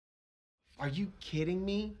Are you kidding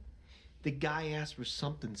me? The guy asked for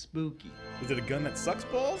something spooky. Is it a gun that sucks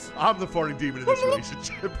balls? I'm the farting demon in this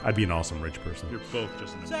relationship. I'd be an awesome rich person. You're both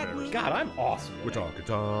just an embarrassment. God, I'm awesome. We're talking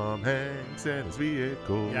Tom Hanks and his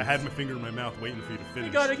vehicle. Yeah, I had my finger in my mouth waiting for you to finish.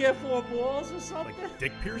 You gotta get 4 balls or something. Like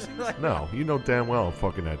dick piercings? No, you know damn well I'm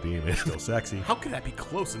fucking that demon. Still sexy. How could that be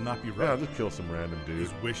close and not be Yeah, right? I'll just kill some random dude.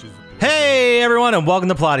 His wishes. Hey everyone, and welcome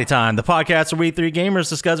to Plotty Time, the podcast where we three gamers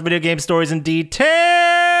discuss video game stories in detail,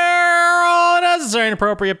 all necessary and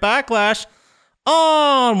appropriate backlash.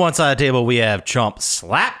 On one side of the table, we have Chump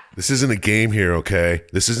Slap. This isn't a game here, okay?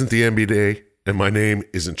 This isn't the NBA, and my name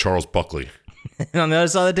isn't Charles Buckley. And on the other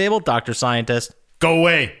side of the table, Dr. Scientist. Go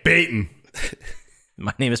away, baiting.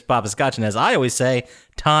 My name is Papa Scotch, and as I always say,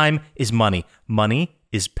 time is money. Money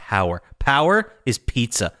is power. Power is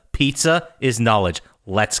pizza. Pizza is knowledge.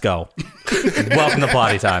 Let's go. Welcome to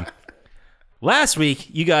Plotty Time. Last week,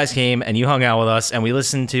 you guys came and you hung out with us, and we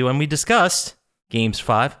listened to and we discussed games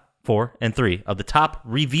 5, 4, and 3 of the top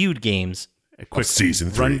reviewed games. A quick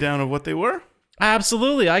season 3. rundown of what they were.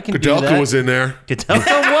 Absolutely, I can do that. Kudelka was in there.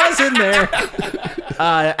 Kudelka was in there.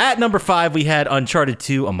 At number 5, we had Uncharted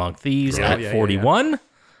 2 Among Thieves Oh, at 41.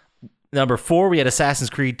 Number 4, we had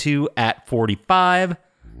Assassin's Creed 2 at 45.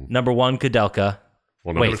 Number 1, Kudelka.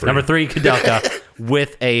 Well, Number 3, Kudelka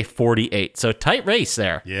with a 48. So tight race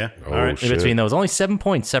there. Yeah. Oh, All right. shit. In between those, only 7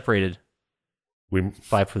 points separated. We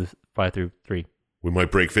 5 through 3. might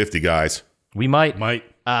break 50, guys. We might.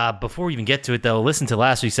 Before we even get to it, though, listen to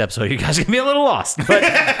last week's episode. You guys are going to be a little lost.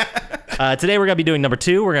 But today we're going to be doing number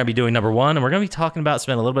 2. We're going to be doing number 1. And we're going to be talking about,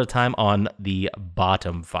 spending a little bit of time on the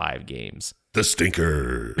bottom 5 games. The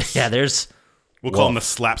stinkers. Yeah, there's We'll call them the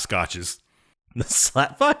slapscotches. the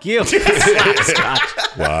slap. Fuck you.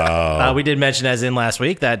 Slapscotch. Wow. We did mention, as in last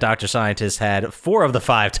week, that Dr. Scientist had 4 of the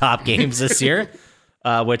 5 top games this year,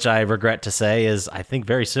 which I regret to say is, I think,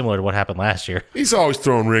 very similar to what happened last year. He's always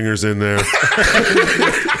throwing ringers in there.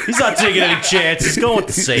 He's not taking any chances. He's going with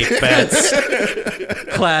the safe bets.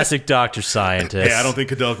 Classic Dr. Scientist. Yeah, I don't think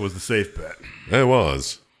Kudelka was the safe bet. It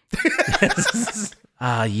was.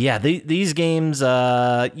 These games,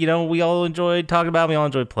 we all enjoyed talking about them. We all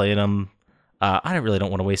enjoyed playing them. I really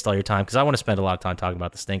don't want to waste all your time because I want to spend a lot of time talking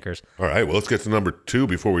about the stinkers. All right, well, let's get to number 2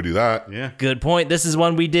 before we do that. Yeah. Good point. This is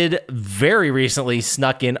one we did very recently,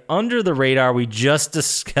 snuck in under the radar. We just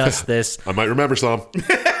discussed this. I might remember some.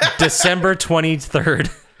 December 23rd,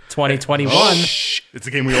 2021. It's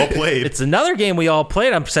a game we all played. It's another game we all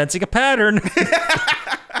played. I'm sensing a pattern.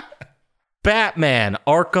 Batman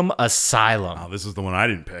Arkham Asylum. Oh, this is the one I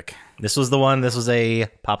didn't pick. This was the one. This was a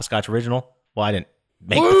Papa Scotch original. Well, I didn't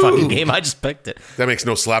make the fucking game. I just picked it. That makes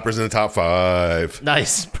no slappers in the top 5.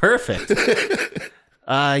 Nice. Perfect.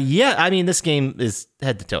 This game is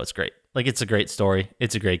head to toe. It's great. Like, it's a great story.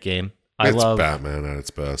 It's a great game. It's Batman at its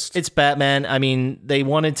best. It's Batman. I mean, they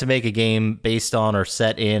wanted to make a game based on or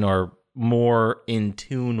set in or more in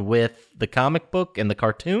tune with the comic book and the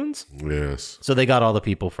cartoons. Yes. So they got all the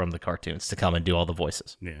people from the cartoons to come and do all the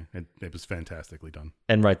voices Yeah, it was fantastically done.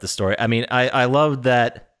 and write the story. I mean, I love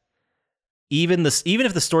that even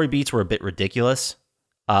if the story beats were a bit ridiculous,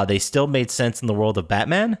 they still made sense in the world of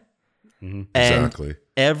Batman. Mm-hmm. And Exactly.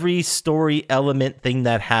 every story element thing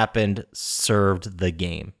that happened served the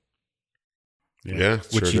game, Yeah.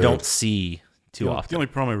 which sure you did. don't see too The often. only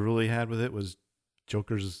problem I really had with it was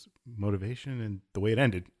Joker's motivation and the way it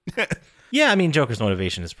ended. Yeah, I mean, Joker's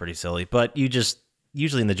motivation is pretty silly, but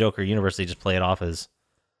usually in the Joker universe, they just play it off as,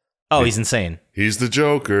 oh, he's insane. He's the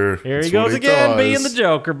Joker. Here That's he goes what again, does. being the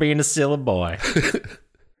Joker, being a silly boy.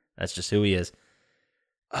 That's just who he is.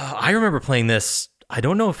 I remember playing this. I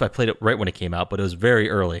don't know if I played it right when it came out, but it was very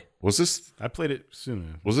early. Was this I played it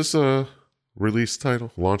soon. a release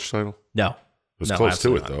title, launch title? No. It was No, close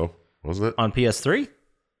to it, absolutely though, wasn't it? On PS3?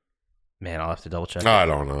 Man, I'll have to double check. I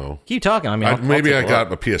don't know. Keep talking. I mean, I'll Maybe take I a look.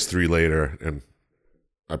 got a PS3 later, and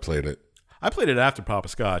I played it. I played it after Papa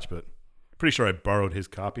Scotch, but pretty sure I borrowed his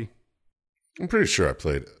copy. I'm pretty sure I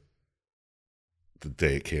played it the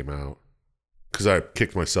day it came out. Because I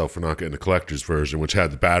kicked myself for not getting the collector's version, which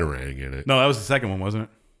had the Batarang in it. No, that was the second one, wasn't it?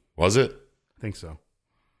 Was it? I think so.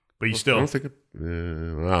 But you I still don't think it... I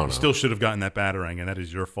don't know. still should have gotten that Batarang, and that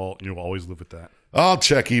is your fault, and you'll always live with that. I'll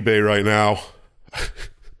check eBay right now.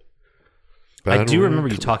 I do Batarang. remember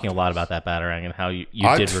you talking a lot about that Batarang and how you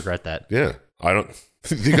did regret that. Yeah. I don't...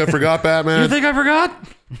 think I forgot Batman? You think I forgot?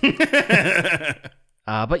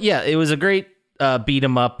 But yeah, it was a great beat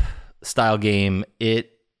 'em up style game.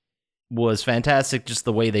 It was fantastic, just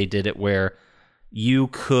the way they did it, where you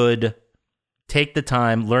could take the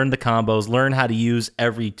time, learn the combos, learn how to use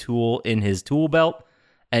every tool in his tool belt,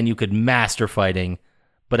 and you could master fighting.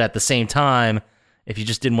 But at the same time, if you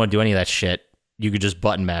just didn't want to do any of that shit, you could just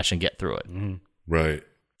button mash and get through it. Right.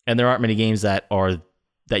 And there aren't many games that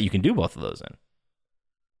you can do both of those in.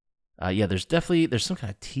 There's some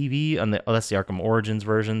kind of TV on the. Oh, that's the Arkham Origins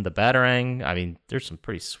version. The Batarang. I mean, there's some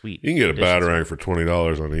pretty sweet. You can get a additions. Batarang for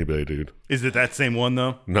 $20 on eBay, dude. Is it that same one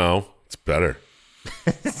though? No, it's better.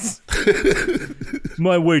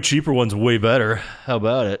 My way cheaper one's way better. How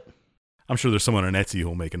about it? I'm sure there's someone on Etsy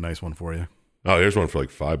who'll make a nice one for you. Oh, here's one for like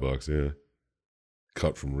 $5. Yeah,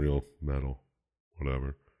 cut from real metal,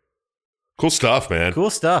 whatever. Cool stuff, man. Cool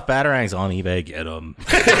stuff. Batarangs on eBay. Get them.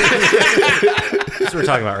 That's what we're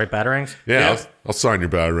talking about, right? Batarangs? Yeah, I'll sign your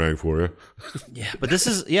Batarang for you. Yeah, but this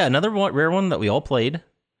is another rare one that we all played.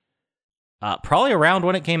 Probably around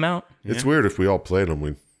when it came out. It's weird if we all played them,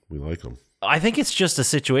 we like them. I think it's just a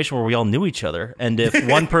situation where we all knew each other, and if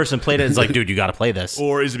one person played it, it's like, dude, you got to play this.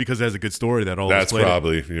 Or is it because it has a good story that all of us That's played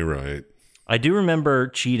probably, you're right. I do remember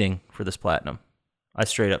cheating for this platinum. I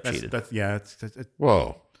straight up cheated.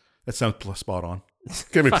 Whoa. That sounds spot on.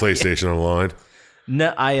 Give me PlayStation Online.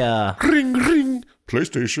 No, Ring, ring.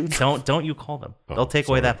 PlayStation. don't you call them? Oh, They'll take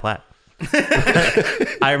away that plat.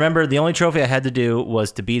 I remember the only trophy I had to do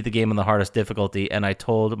was to beat the game on the hardest difficulty, and I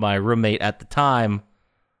told my roommate at the time,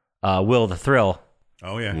 Will the Thrill,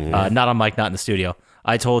 Oh, yeah. not on mic, not in the studio.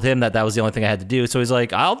 I told him that was the only thing I had to do. So he's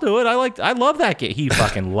like, I'll do it. I love that game. He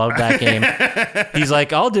fucking loved that game. He's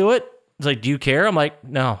like, I'll do it. He's like, do you care? I'm like,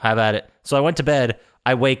 no, have at it. So I went to bed.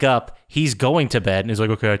 I wake up. He's going to bed. And he's like,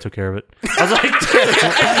 okay, I took care of it. I was like, dude,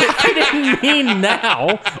 I didn't mean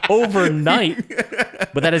now, overnight.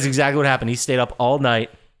 But that is exactly what happened. He stayed up all night.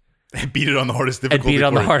 And beat it on the hardest And difficulty. beat it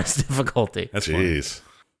on the for you. hardest difficulty. That's funny. Jeez.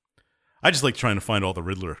 I just like trying to find all the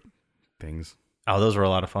Riddler things. Oh, those were a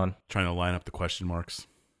lot of fun. Trying to line up the question marks.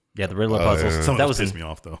 Yeah, the Riddler puzzles. yeah. Some of That those was pissed an, me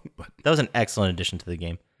off, though. But that was an excellent addition to the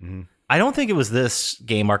game. I don't think it was this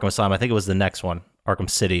game, Arkham Asylum. I think it was the next one, Arkham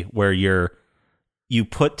City, where you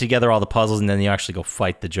put together all the puzzles and then you actually go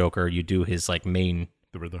fight the Joker. You do his like main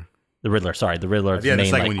the Riddler. the Riddler's Yeah, the main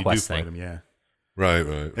second like one you do quest fight thing. him, yeah. Right.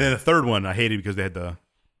 And then the third one I hated because they had the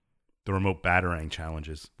remote Batarang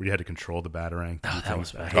challenges where you had to control the Batarang. Oh, that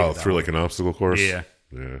was bad. Oh, through like an obstacle course? Yeah.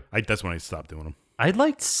 Yeah. That's when I stopped doing them. I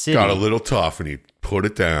liked City. Got a little tough and he put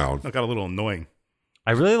it down. It got a little annoying.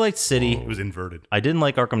 I really liked City. It was inverted. I didn't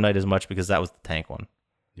like Arkham Knight as much because that was the tank one.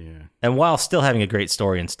 Yeah. And while still having a great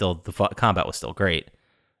story and still the combat was still great,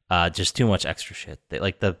 just too much extra shit.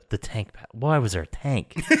 Like the tank. Why was there a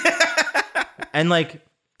tank? And like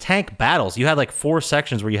tank battles, you had like 4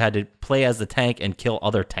 sections where you had to play as the tank and kill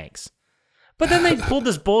other tanks. But then they pulled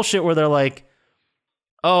this bullshit where they're like,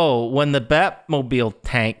 oh, when the Batmobile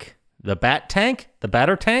tank, the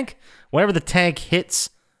batter tank, whenever the tank hits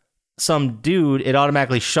some dude, it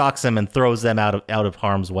automatically shocks them and throws them out of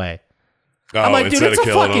harm's way. Oh, I'm like, dude, instead it's of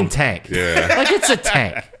a killing fucking him. tank. Yeah. Like, it's a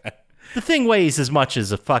tank. The thing weighs as much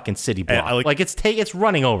as a fucking city block. I like- It's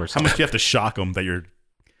running over. How much do you have to shock them that you're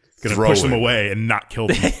going to Throw push them it. away and not kill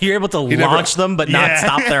them? You're able to never- launch them but not Yeah.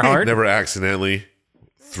 stop their heart. Never accidentally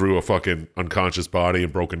threw a fucking unconscious body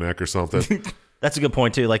and broke a neck or something. That's a good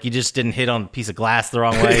point, too. Like, you just didn't hit on a piece of glass the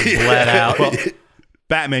wrong way, bled out. Well,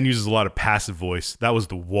 Batman uses a lot of passive voice. That was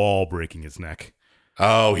the wall breaking his neck.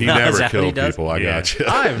 Oh, he No, is never that what he killed does? people. I Yeah. got you.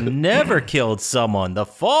 I've never killed someone. The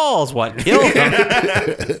fall's what killed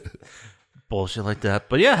them. Bullshit like that.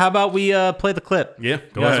 But yeah, how about we play the clip? Yeah, You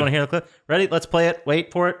go guys ahead. want to hear the clip? Ready? Let's play it.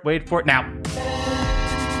 Wait for it. Now.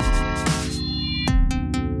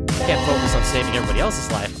 Can't focus on saving everybody else's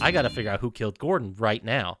life. I got to figure out who killed Gordon right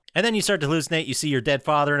now. And then you start to hallucinate. You see your dead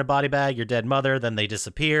father in a body bag, your dead mother, then they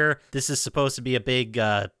disappear. This is supposed to be a big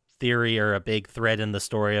theory or a big thread in the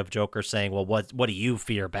story of Joker saying, well, what do you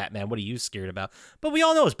fear, Batman? What are you scared about? But we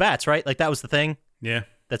all know it's bats, right? Like, that was the thing Yeah.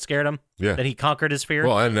 that scared him. Yeah. That he conquered his fear.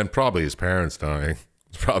 Well, and then probably his parents dying.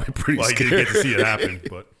 It's probably pretty Well, you scary. didn't get to see it happen,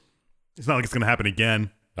 but it's not like it's going to happen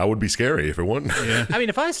again. That would be scary if it wasn't. Yeah. I mean,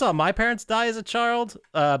 if I saw my parents die as a child,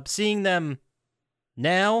 seeing them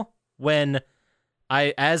now when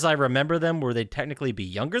as I remember them, where they'd technically be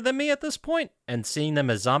younger than me at this point, and seeing them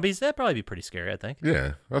as zombies, that'd probably be pretty scary, I think.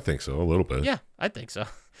 Yeah, I think so. A little bit. Yeah, I think so.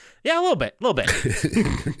 Yeah, a little bit.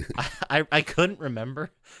 I couldn't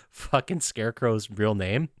remember fucking Scarecrow's real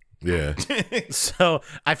name. Yeah. So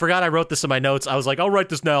I forgot I wrote this in my notes. I was like, I'll write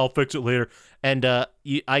this now. I'll fix it later. And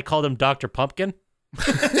I called him Dr. Pumpkin,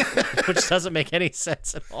 which doesn't make any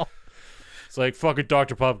sense at all. It's like fucking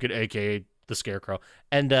Dr. Pumpkin, a.k.a. the Scarecrow.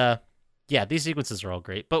 And yeah, these sequences are all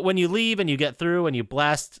great. But when you leave and you get through and you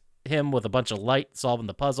blast him with a bunch of light solving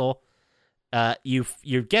the puzzle, you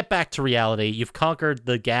get back to reality. You've conquered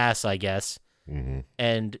the gas, I guess. Mm-hmm.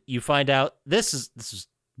 And you find out this is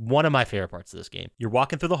one of my favorite parts of this game. You're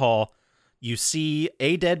walking through the hall. you see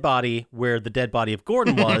a dead body where the dead body of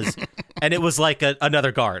Gordon was, and it was like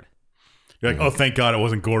another guard. You're like, oh, thank God it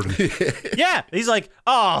wasn't Gordon. Yeah, he's like,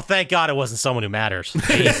 oh, thank God it wasn't someone who matters.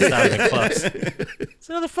 Jesus, that was close. It's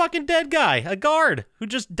another fucking dead guy, a guard who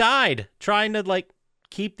just died trying to like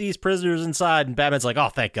keep these prisoners inside, and Batman's like, oh,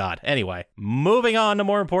 thank God. Anyway, moving on to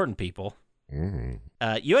more important people.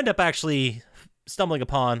 You end up actually stumbling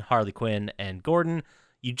upon Harley Quinn and Gordon.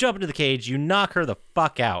 You jump into the cage, you knock her the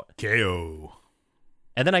fuck out, KO.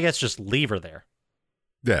 and then I guess just leave her there.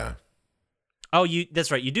 Yeah. Oh,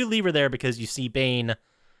 that's right. You do leave her there because you see Bane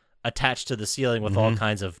attached to the ceiling with all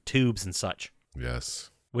kinds of tubes and such,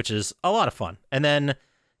 Yes. which is a lot of fun. And then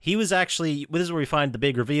he was actually, this is where we find the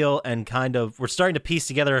big reveal, and kind of, we're starting to piece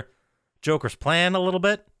together Joker's plan a little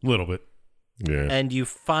bit. A little bit. Yeah. And you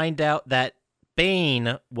find out that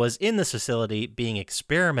Bane was in this facility being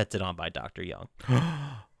experimented on by Dr. Young.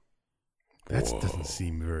 That doesn't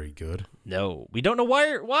seem very good. No, we don't know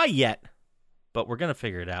why yet, but we're going to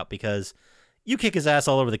figure it out because you kick his ass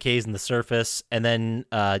all over the caves and the surface, and then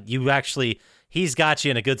he's got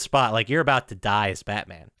you in a good spot. Like, you're about to die as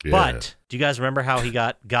Batman. Yeah. But do you guys remember how he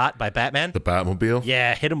got by Batman? The Batmobile?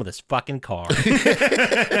 Yeah, hit him with his fucking car.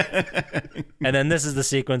 And then this is the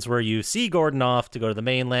sequence where you see Gordon off to go to the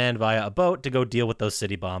mainland via a boat to go deal with those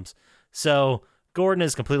city bombs. So Gordon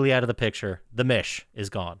is completely out of the picture. The Mish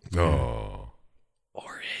is gone. Oh.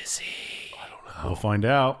 Or is he? I don't know. We'll find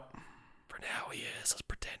out. For now, he is. Let's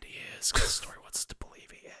pretend he is, because the story wants us to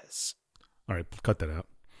believe he is. All right, cut that out.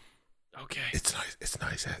 Okay. It's nice. It's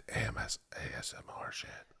nice ASMR shit.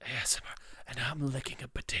 ASMR. And I'm licking a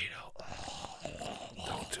potato.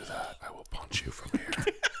 Don't do that. I will punch you from here.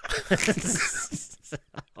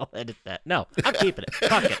 I'll edit that. No, I'm keeping it.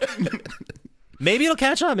 Fuck it. Maybe it'll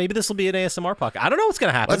catch on. Maybe this will be an ASMR podcast. I don't know what's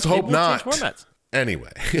going to happen. Let's hope Maybe we'll not. change formats.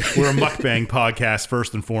 Anyway, We're a mukbang podcast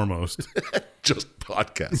first and foremost. just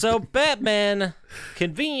podcast. So Batman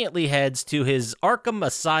conveniently heads to his Arkham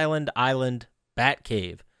Asylum Island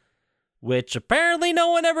Batcave, which apparently no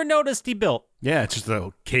one ever noticed he built. Yeah, it's just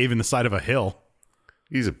a cave in the side of a hill.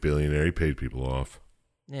 He's a billionaire. He paid people off.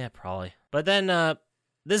 Yeah, probably. But then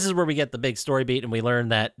this is where we get the big story beat, and we learn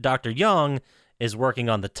that Dr. Young is working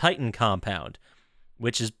on the Titan compound,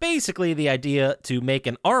 which is basically the idea to make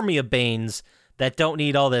an army of Banes that don't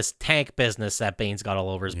need all this tank business that Bane's got all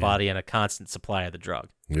over his body and a constant supply of the drug.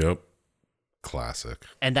 Yep. Classic.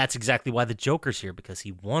 And that's exactly why the Joker's here, because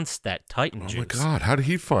he wants that Titan juice. Oh my God. How did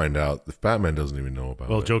he find out if Batman doesn't even know about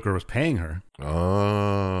Well, it? Joker was paying her.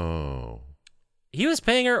 Oh. He was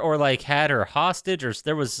paying her, or like had her hostage, or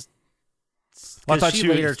there was. Well, I thought she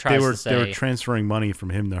later tries to say, they were transferring money from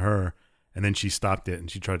him to her, and then she stopped it, and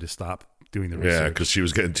she tried to stop doing the research. Yeah, because she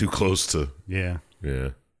was getting too close to. Yeah. Yeah.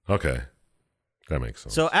 Okay. That makes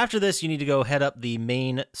sense. So after this, you need to go head up the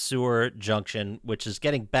main sewer junction, which is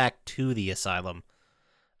getting back to the asylum.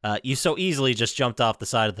 You so easily just jumped off the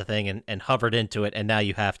side of the thing and hovered into it, and now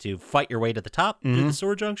you have to fight your way to the top through the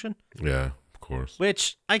sewer junction. Yeah, of course.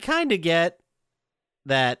 Which I kind of get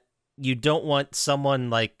that you don't want someone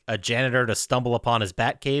like a janitor to stumble upon his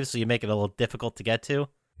bat cave, so you make it a little difficult to get to.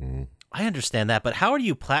 Mm. I understand that, but how do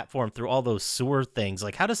you platform through all those sewer things?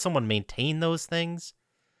 Like, how does someone maintain those things?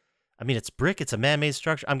 I mean, it's brick. It's a man-made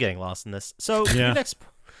structure. I'm getting lost in this. So Yeah.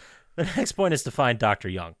 the next point is to find Dr.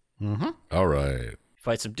 Young. Mm-hmm. All right.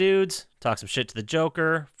 Fight some dudes, talk some shit to the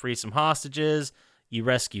Joker, free some hostages. You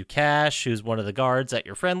rescue Cash, who's one of the guards that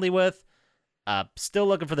you're friendly with. Still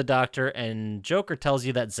looking for the doctor, and Joker tells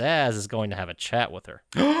you that Zaz is going to have a chat with her.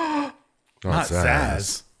 Oh, Not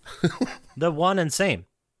Zaz. The one and same.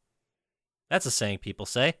 That's a saying people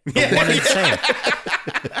say. The one and same.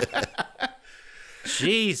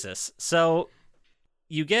 Jesus. So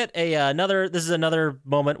you get this is another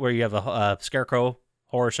moment where you have a Scarecrow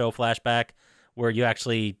horror show flashback where you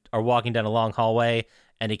actually are walking down a long hallway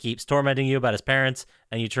and he keeps tormenting you about his parents,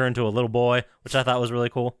 and you turn to a little boy, which I thought was really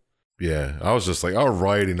cool. Yeah, I was just like, all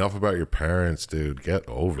right, enough about your parents, dude. Get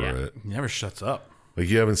over Yeah. it. He never shuts up. Like,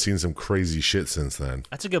 you haven't seen some crazy shit since then.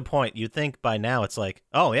 That's a good point. You'd think by now it's like,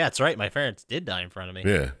 oh yeah, that's right, my parents did die in front of me.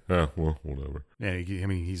 Yeah. Oh, well, whatever. Yeah, I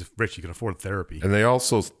mean, he's rich. He can afford therapy. And they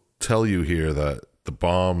also tell you here that the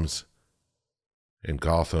bombs in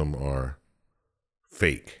Gotham are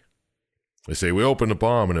fake. They say, we opened a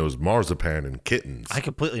bomb and it was marzipan and kittens. I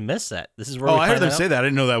completely missed that. This is where Oh, we I heard find them out. say that. I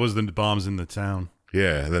didn't know that was the bombs in the town.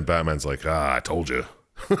 Yeah, and then Batman's like, I told you.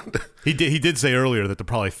 He did say earlier that they're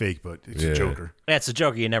probably fake, but it's Yeah. a Joker. Yeah, it's a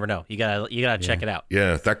Joker. You never know. You gotta check it out.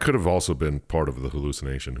 Yeah, that could have also been part of the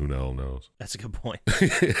hallucination. Who the hell knows? That's a good point.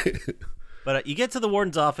 But you get to the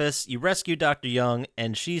warden's office, you rescue Dr. Young,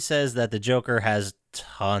 and she says that the Joker has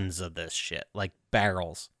tons of this shit, like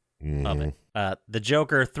barrels. of it. The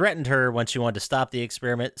Joker threatened her when she wanted to stop the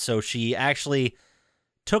experiment, so she actually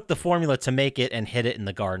took the formula to make it and hid it in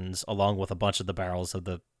the gardens, along with a bunch of the barrels of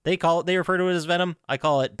they refer to it as venom. I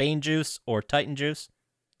call it Bane juice or Titan juice.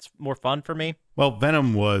 It's more fun for me. Well,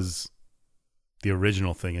 Venom was the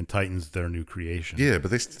original thing, and Titan's their new creation. Yeah,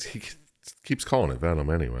 but he keeps calling it Venom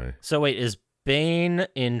anyway. So wait, is Bane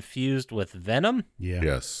infused with venom? Yeah.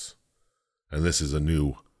 Yes. And this is a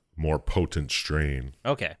new, more potent strain.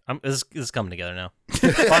 Okay, this is coming together now.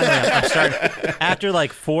 Finally, I'm starting. After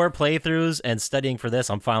like 4 playthroughs and studying for this,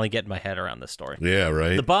 I'm finally getting my head around this story. Yeah,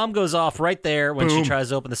 right? The bomb goes off right there when Boom. she tries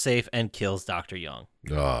to open the safe and kills Dr. Young.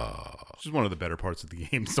 Which is one of the better parts of the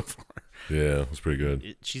game so far. Yeah, it's pretty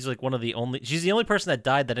good. She's like she's the only person that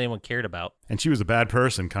died that anyone cared about. And she was a bad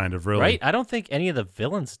person, kind of, really. Right? I don't think any of the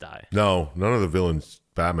villains die. No, none of the villains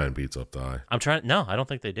Batman beats up die. No, I don't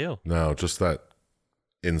think they do. No, just that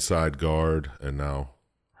inside guard and now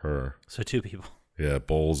her. So 2 people. Yeah,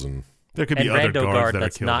 Bowles and... There could And be other Rando guards guard that are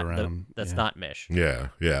that's killed not around. that's Yeah. not Mish. Yeah.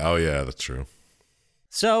 Oh, yeah, that's true.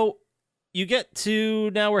 So you get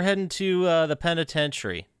to now we're heading to the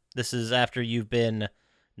penitentiary. This is after you've been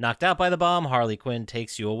knocked out by the bomb. Harley Quinn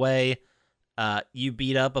takes you away. You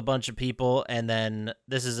beat up a bunch of people, and then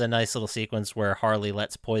this is a nice little sequence where Harley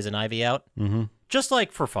lets Poison Ivy out, just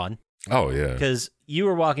like for fun. Oh, yeah. Because you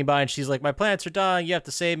were walking by, and she's like, "My plants are dying. You have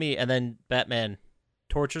to save me." And then Batman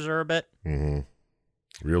tortures her a bit.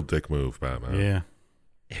 Mm-hmm. Real dick move, Batman. Yeah.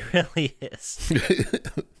 It really is.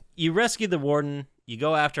 You rescue the warden. You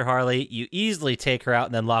go after Harley. You easily take her out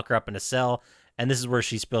and then lock her up in a cell. And this is where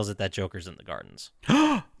she spills it that Joker's in the gardens.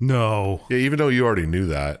 No. Yeah, even though you already knew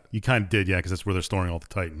that. You kind of did, yeah, because that's where they're storing all the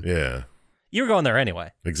Titan. Yeah, You were going there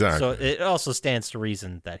anyway. exactly. So it also stands to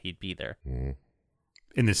reason that he'd be there.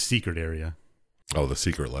 In this secret area. Oh, the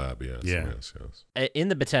secret lab, yes. Yeah. Yes. In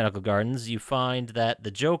the botanical gardens, you find that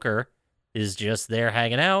the Joker is just there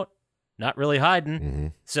hanging out, not really hiding. Mm-hmm.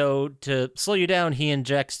 So to slow you down, he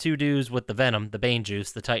injects 2 dudes with the venom, the Bane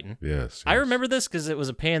juice, the Titan. Yes. I remember this because it was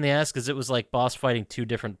a pain in the ass because it was like boss fighting 2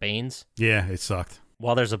 different Banes Yeah, it sucked.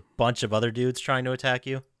 while there's a bunch of other dudes trying to attack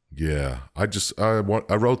you. Yeah. I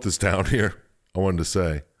wrote this down here. I wanted to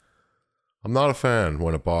say, I'm not a fan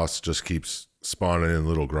when a boss just keeps spawning in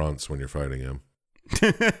little grunts when you're fighting him.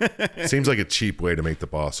 Seems like a cheap way to make the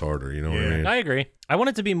boss harder, you know what I Yeah. mean? I agree. I want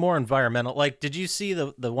it to be more environmental. Like, did you see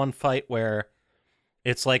the one fight where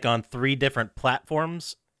it's like on 3 different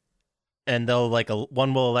platforms and they'll like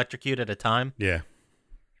one will electrocute at a time? Yeah.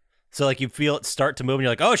 So like you feel it start to move and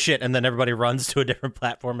you're like, oh shit, and then everybody runs to a different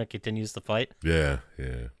platform and continues the fight. Yeah.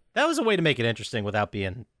 That was a way to make it interesting without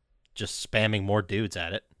being just spamming more dudes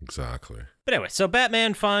at it. Exactly. But anyway, so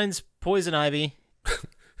Batman finds Poison Ivy.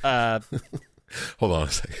 Hold on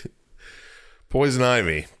a second. Poison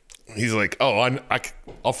Ivy. He's like, oh,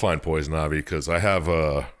 I'll find Poison Ivy because I have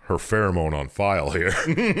her pheromone on file here.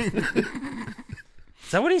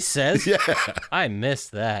 Is that what he says? Yeah. I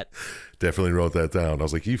missed that. Definitely wrote that down. I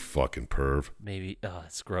was like, you fucking perv. Maybe. Oh,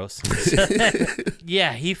 it's gross.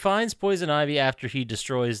 Yeah, he finds Poison Ivy after he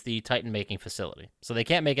destroys the Titan making facility. So they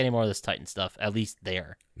can't make any more of this Titan stuff, at least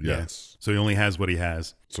there. Yes. So he only has what he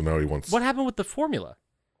has. So now he wants... What happened with the formula?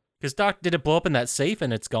 Because did it blow up in that safe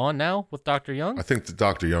and it's gone now with Dr. Young? I think that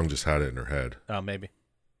Dr. Young just had it in her head. Oh, maybe.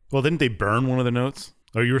 Well, didn't they burn one of the notes?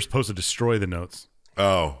 Or you were supposed to destroy the notes.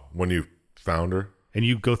 Oh, when you found her? And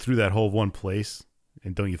you go through that whole one place,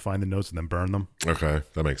 and don't you find the notes and then burn them? Okay,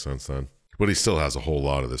 that makes sense then. But he still has a whole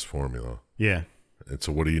lot of this formula. Yeah. And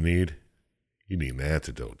so what do you need? You need an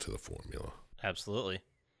antidote to the formula. Absolutely.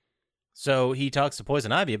 So he talks to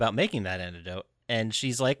Poison Ivy about making that antidote. And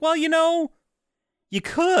she's like, well, you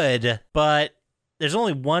could, but there's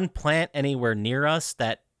only one plant anywhere near us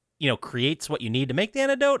that, creates what you need to make the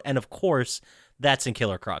antidote. And of course, that's in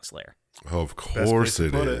Killer Croc's lair. Of place course to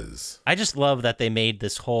it put is. I just love that they made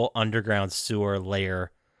this whole underground sewer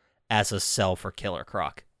lair as a cell for Killer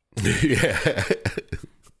Croc. Yeah.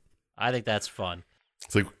 I think that's fun.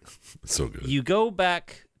 It's like, it's so good. You go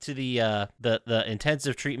back to the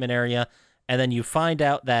intensive treatment area, and then you find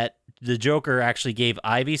out that the Joker actually gave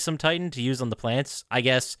Ivy some Titan to use on the plants, I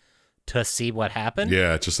guess, to see what happened.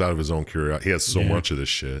 Yeah, just out of his own curiosity. He has so much of this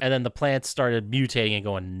shit. And then the plants started mutating and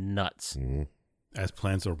going nuts. As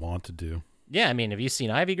plants are wont to do. Yeah, I mean, have you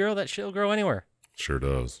seen Ivy grow? That shit'll grow anywhere. Sure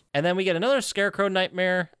does. And then we get another Scarecrow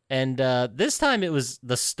nightmare, and this time it was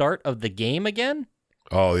the start of the game again.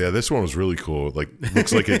 Oh, yeah, this one was really cool. Like,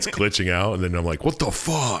 looks like it's glitching out, and then I'm like, what the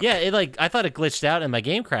fuck? Yeah, I thought it glitched out and my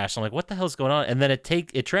game crashed. I'm like, what the hell's going on? And then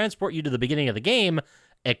it transport you to the beginning of the game,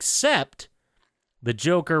 except the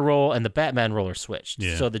Joker role and the Batman role are switched.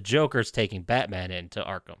 Yeah. So the Joker's taking Batman into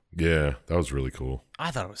Arkham. Yeah, that was really cool.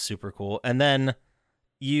 I thought it was super cool. And then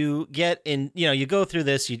you get in, you go through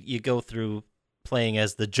this, you go through playing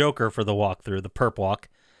as the Joker for the walkthrough, the perp walk.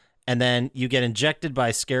 And then you get injected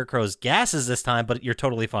by Scarecrow's gases this time, but you're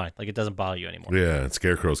totally fine. Like, it doesn't bother you anymore. Yeah, and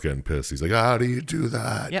Scarecrow's getting pissed. He's like, how do you do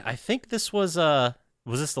that? Yeah, I think this was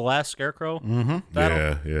this the last Scarecrow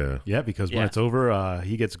battle? Yeah. Yeah, because when Yeah. it's over,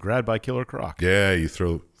 he gets grabbed by Killer Croc. Yeah, you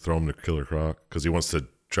throw him to Killer Croc because he wants to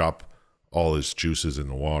drop all his juices in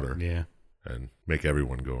the water Yeah. and make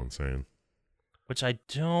everyone go insane. Which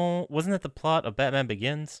wasn't that the plot of Batman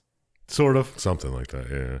Begins? Sort of. Something like that,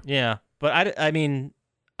 yeah. Yeah, but I mean,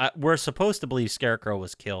 we're supposed to believe Scarecrow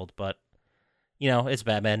was killed, but, it's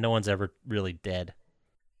Batman. No one's ever really dead.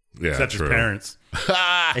 Yeah, Except true. his parents.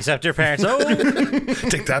 Except your parents. Oh!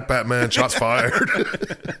 Take that, Batman. Shots fired.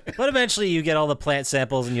 But eventually you get all the plant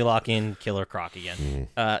samples and you lock in Killer Croc again.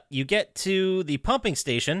 You get to the pumping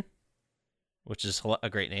station, which is a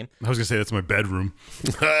great name. I was going to say that's my bedroom.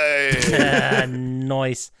 Hey.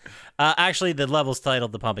 Nice. Actually, the level's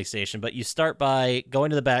titled The Pumping Station, but you start by going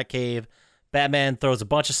to the Batcave. Batman throws a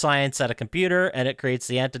bunch of science at a computer, and it creates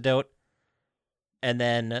the antidote. And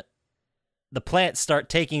then the plants start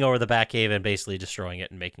taking over the Batcave and basically destroying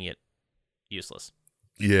it and making it useless.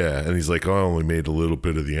 Yeah, and he's like, oh, I only made a little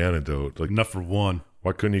bit of the antidote. Like, Enough for one.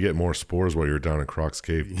 why couldn't you get more spores while you were down in Croc's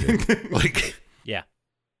cave? Like, Yeah.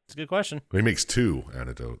 It's a good question. he makes 2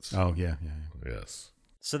 antidotes. Oh, yeah. Yes.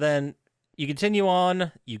 So then you continue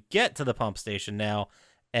on. You get to the pump station now,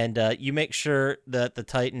 and you make sure that the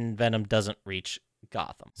Titan Venom doesn't reach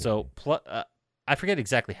Gotham. So I forget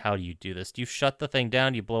exactly how you do this. Do you shut the thing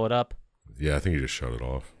down? Do you blow it up? Yeah, I think he just shut it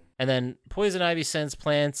off. And then Poison Ivy sends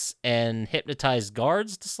plants and hypnotize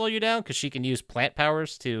guards to slow you down because she can use plant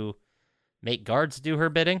powers to make guards do her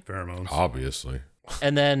bidding. Pheromones. Obviously.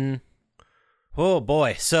 And then, oh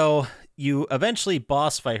boy. So you eventually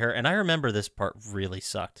boss fight her, and I remember this part really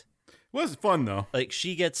sucked. It was fun, though. Like,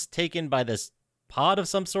 she gets taken by this pod of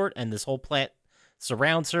some sort, and this whole plant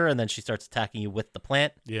surrounds her, and then she starts attacking you with the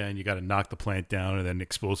plant. Yeah, and you got to knock the plant down and then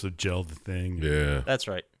explosive gel the thing. Yeah. That's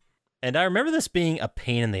right. And I remember this being a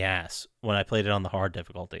pain in the ass when I played it on the hard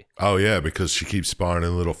difficulty. Oh, yeah, because she keeps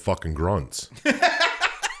spawning little fucking grunts.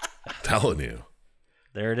 Telling you.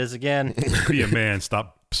 There it is again. Be a man.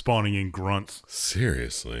 Stop spawning in grunts.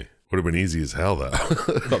 Seriously. Would have been easy as hell, though.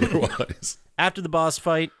 Otherwise. After the boss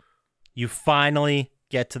fight, you finally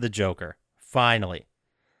get to the Joker. Finally.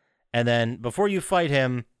 And then before you fight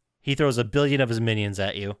him, he throws 1 billion of his minions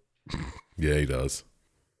at you. Yeah, he does.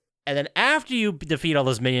 And then after you defeat all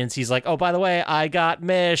those minions, he's like, oh, by the way, I got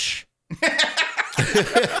Mish.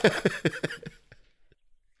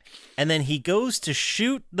 And then he goes to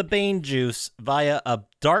shoot the Bane juice via a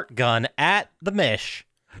dart gun at the Mish.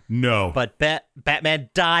 No. But Batman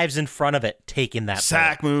dives in front of it, taking that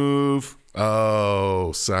Sack move.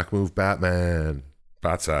 Oh, sack move Batman.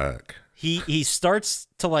 Bat sack. He starts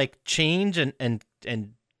to like change and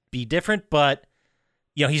be different, but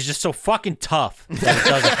he's just so fucking tough that it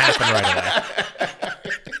doesn't happen right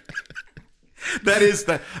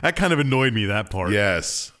away. That kind of annoyed me, that part.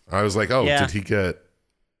 Yes. I was like, oh, Yeah. did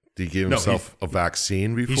he give No, himself a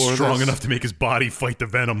vaccine before He's strong this? enough to make his body fight the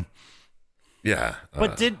venom. Yeah.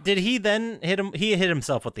 But did he then hit him? He hit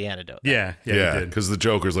himself with the antidote. Yeah, he yeah, did. because the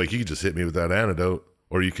Joker's like, you can just hit me with that antidote,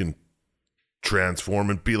 or you can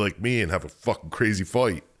transform and be like me and have a fucking crazy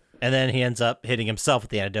fight. And then he ends up hitting himself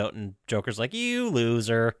with the antidote, and Joker's like, you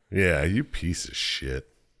loser. Yeah, you piece of shit.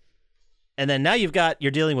 And then now you're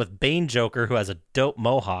dealing with Bane Joker, who has a dope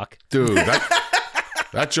mohawk. Dude,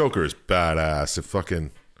 that Joker is badass. If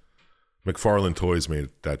fucking McFarlane Toys made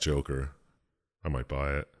that Joker, I might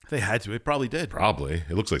buy it. They had to. It probably did. Probably.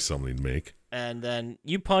 It looks like something to make. And then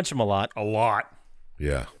you punch him a lot. A lot.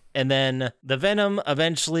 Yeah. And then the Venom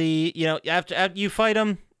eventually, after you fight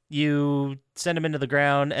him, you send him into the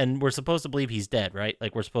ground, and we're supposed to believe he's dead, right?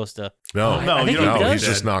 Like, we're supposed to... No, I think he does. he's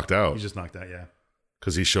just knocked out He's just knocked out, yeah.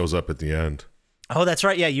 because he shows up at the end. Oh, that's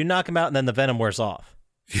right. Yeah, you knock him out, and then the Venom wears off.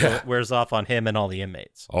 So Yeah. it wears off on him and all the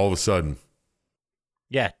inmates. All of a sudden.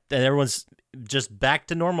 Yeah, and everyone's just back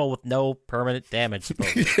to normal with no permanent damage.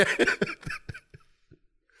 supposedly.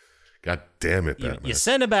 God damn it, you Batman.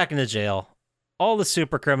 send him back into jail. All the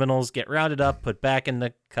super criminals get rounded up, put back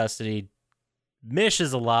into custody. Mish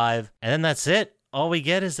is alive, and then that's it. All we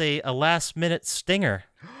get is a last-minute stinger.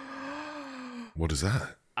 What is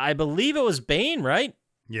that? I believe it was Bane, right?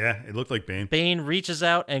 Yeah, it looked like Bane. Bane reaches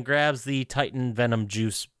out and grabs the Titan Venom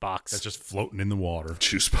juice box. That's just floating in the water.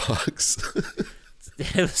 Juice box.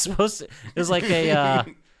 It was supposed to. It was like a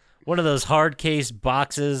one of those hard case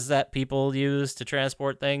boxes that people use to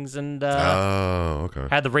transport things, and Oh, okay.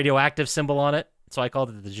 had the radioactive symbol on it. So I called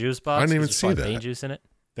it the juice box. I didn't even 'cause see there's that. Pain juice in it.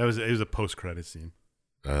 It was a post-credit scene.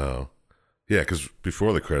 Oh, yeah. Because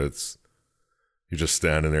before the credits, you're just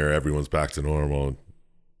standing there. Everyone's back to normal. And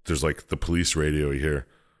there's like the police radio. You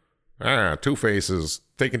hear, Two-Face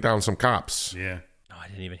taking down some cops. Yeah. Oh, I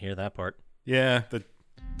didn't even hear that part. Yeah, that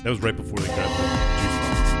was right before they got the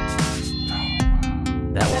juice box.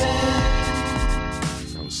 That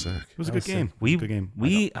was That was sick. It was a That good was game. sick. We- Good game.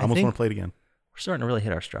 we- I I almost think- want to play it again. we're starting to really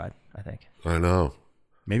hit our stride. I think I know.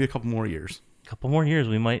 Maybe a couple more years. a couple more years,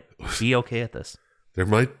 we might be okay at this. There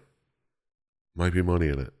might be money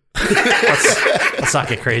in it. Let's not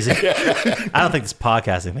get crazy. I don't think this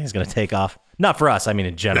podcasting thing is going to take off. Not for us. I mean,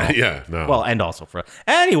 in general. Yeah, no. Well, and also for us.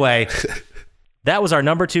 Anyway, that was our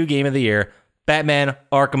number 2 game of the year, Batman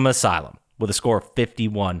Arkham Asylum, with a score of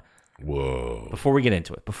 51. Whoa. Before we get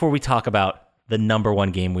into it, before we talk about the number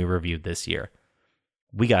 1 game we reviewed this year,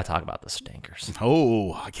 we got to talk about the stinkers.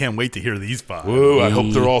 Oh, I can't wait to hear these 5. Whoa, I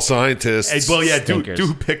hope they're all scientists. Hey, well, yeah, Stinkers.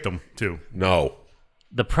 do pick them too. No.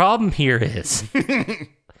 The problem here is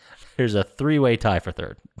there's a 3-way tie for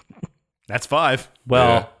third. That's 5. Well,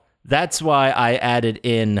 Yeah. that's why I added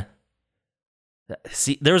in.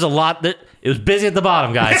 See, there was a lot that it was busy at the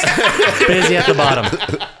bottom, guys. Busy at the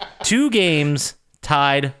bottom. 2 games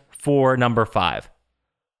tied for number 5,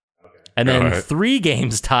 and then All right. 3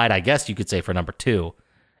 games tied, I guess you could say, for number 2,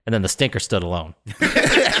 and then the stinker stood alone.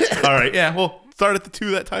 All right, yeah. Well, start at the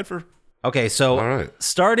 2 that tied for Okay, so All right.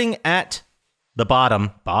 starting at the top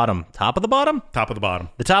of the bottom, top of the bottom.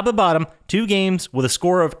 the top of the bottom, 2 games with a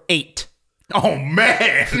score of 8. Oh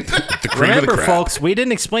man, The cream of the Remember, crop. folks, we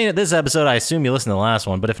didn't explain it this episode. I assume you listened to the last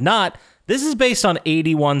one. But if not, this is based on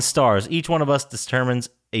 81 stars. Each one of us determines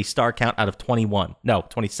a star count out of 21. No,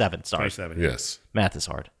 27 stars. 27. Yes. Math is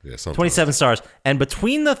hard. Yeah, sometimes. 27 stars. And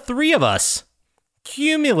between the 3 of us,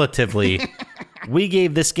 cumulatively, we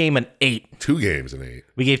gave this game an 8. 2 games and 8.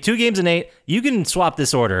 We gave 2 games an 8. You can swap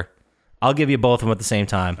this order. I'll give you both of them at the same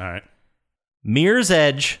time. All right. Mirror's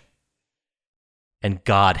Edge and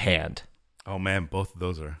God Hand. Oh man, both of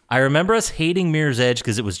those are. I remember us hating Mirror's Edge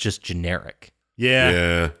because it was just generic. Yeah.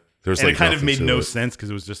 Yeah. There's And like it kind of nothing made to no it. sense because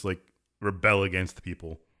it was just like rebel against the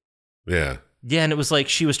people. Yeah. Yeah, and it was like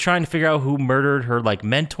she was trying to figure out who murdered her like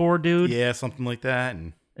mentor dude. Yeah, something like that.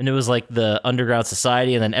 And And it was like the underground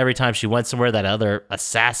society, and then every time she went somewhere, that other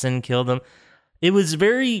assassin killed them. It was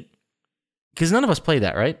very... Because none of us played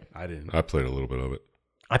that, right? I didn't. I played a little bit of it.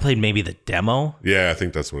 I played maybe the demo, Yeah, I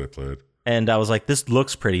think that's what I played. and I was like, this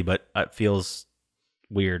looks pretty, but it feels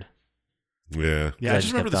weird. Yeah. Yeah, I I just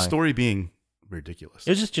just remember kept the dying. story being ridiculous.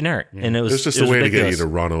 It was just generic, Yeah. and it was It's just it a was way to get you ridiculous. to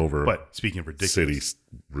run over But speaking of ridiculous, city's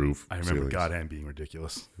roof. I remember ceilings. God Hand being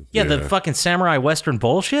ridiculous. Yeah, the fucking samurai western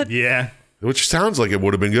bullshit. Yeah. Which sounds like it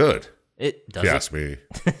would have been good. It If does. you ask me.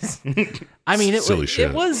 I mean, Silly it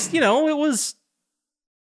shit. was, it was.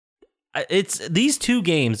 It's these 2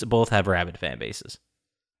 games both have rabid fan bases,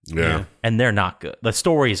 Yeah. and they're not good. The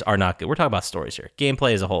stories are not good. We're talking about stories here.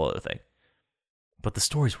 Gameplay is a whole other thing, but the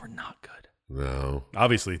stories were not good. No.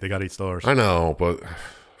 Obviously, they got 8 stars. I know, but I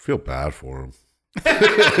feel bad for him.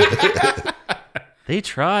 They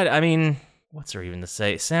tried. I mean, what's there even to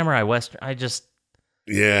say? Samurai Western.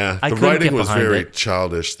 Yeah. I The couldn't writing get was behind very it.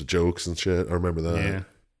 childish, the jokes and shit. I remember that. Yeah.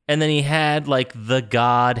 And then he had like the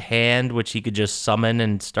God Hand, which he could just summon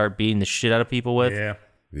and start beating the shit out of people with. Yeah.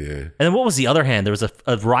 Yeah. And then what was the other hand? There was a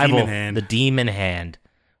rival, Demon hand. the Demon Hand,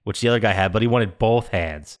 which the other guy had, but he wanted both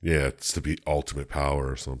hands. Yeah, it's to be ultimate power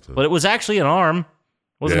or something. But it was actually an arm, it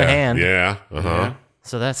wasn't yeah, a hand. Yeah. Uh-huh. Yeah.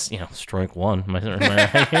 So that's, strike one. Am I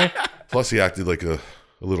right here? Plus, he acted like a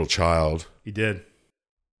little child He did.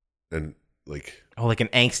 and, like, Oh, like an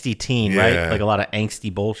angsty teen, Yeah. right? Like a lot of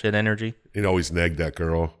angsty bullshit energy. he'd always neg that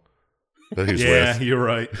girl that he was Yeah, with. you're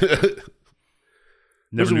right.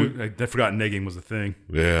 Never knew. I forgot negging was a thing.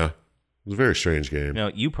 Yeah. It was a very strange game.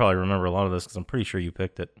 You probably remember a lot of this because I'm pretty sure you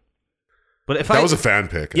picked it. But if That was a fan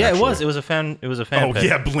pick. yeah, actually. it was. It was a fan. It was a fan. Oh pick.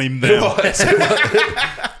 yeah, blame them.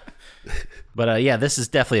 But yeah, this is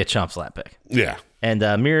definitely a chump slap pick. Yeah. And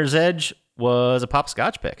Mirror's Edge was a pop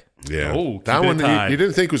scotch pick. Yeah. Oh, that keep it one tied. you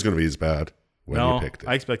didn't think was going to be as bad when No, you picked it.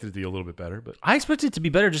 I expected it to be a little bit better, but I expected it to be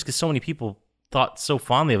better just because so many people thought so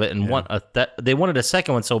fondly of it and they wanted a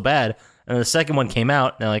second one so bad. And the second one came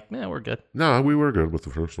out, and they're like, "Yeah, we're good. No, we were good with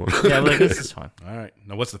the first one. Yeah, we're like, this is fine." all right.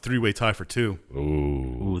 Now what's the 3-way tie for 2? Ooh.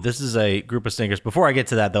 Ooh, this is a group of stinkers. Before I get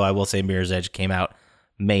to that, though, I will say Mirror's Edge came out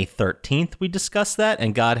May 13th. We discussed that,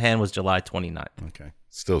 and God Hand was July 29th. Okay.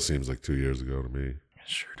 Still seems like 2 years ago to me.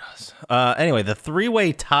 Sure does. Anyway, the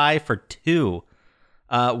 3-way tie for 2.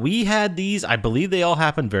 We had these. I believe they all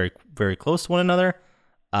happened very, very close to one another.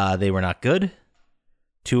 They were not good.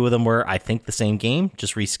 2 of them were, I think, the same game,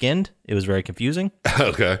 just reskinned. It was very confusing.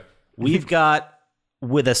 Okay. We've got,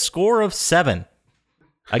 with a score of 7,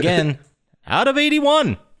 again, out of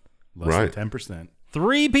 81, Less than 10%.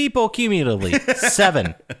 3 people cumulatively,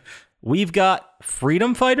 7. We've got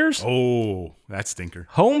Freedom Fighters, Oh, that stinker.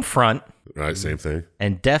 Homefront, Right, same thing.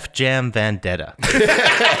 and Def Jam Vendetta.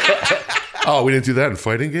 Oh, we didn't do that in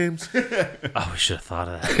fighting games? Oh, we should have thought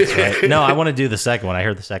of that. That's right. No, I want to do the second one. I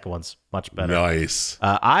heard the second one's much better. Nice.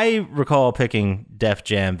 I recall picking Def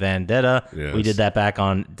Jam Vendetta. Yes. We did that back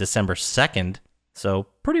on December 2nd, so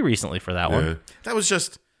pretty recently for that Yeah. one. That was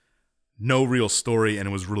just no real story, and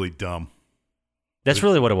it was really dumb. That's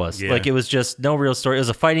really what it was. Yeah. Like, it was just no real story. It was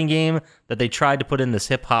a fighting game that they tried to put in this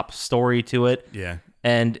hip-hop story to it, Yeah.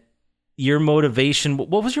 and your motivation,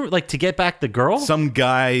 what was your, like, to get back the girl? Some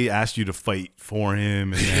guy asked you to fight for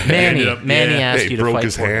him. And then Manny asked Hey, you to broke fight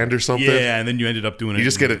his for him. hand or something? Yeah, and then you ended up doing it. You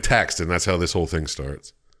just get a text, and that's how this whole thing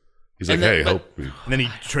starts. He's like, And then- hey, but- hope. And then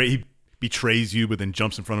he betrays you, but then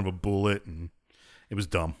jumps in front of a bullet, and it was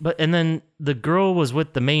dumb. And then the girl was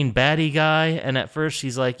with the main baddie guy, and at first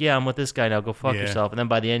she's like, yeah, I'm with this guy now, go fuck Yeah. yourself. And then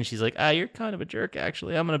by the end she's like, you're kind of a jerk,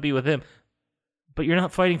 actually. I'm going to be with him. But you're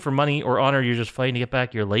not fighting for money or honor, you're just fighting to get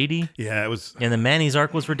back your lady. Yeah, it was. And then Manny's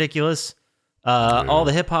arc was ridiculous. All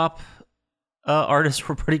the hip-hop artists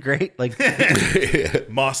were pretty great. Like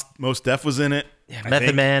Most Def was in it. I Method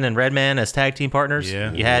think. Man and Redman as tag team partners.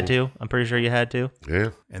 Yeah. You had to. I'm pretty sure you had to. Yeah.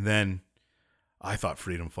 And then I thought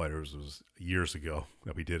Freedom Fighters was years ago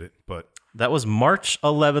that we did it, but That was March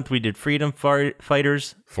 11th. We did Freedom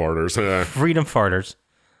Fighters, Farters. Freedom Farters.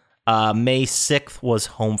 May 6th was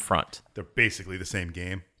Homefront. they're basically the same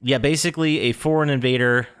game. Yeah, basically a foreign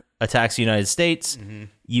invader attacks the United States.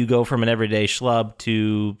 You go from an everyday schlub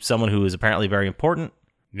to someone who is apparently very important.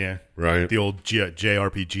 Yeah. Right. The old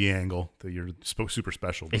JRPG angle that you're super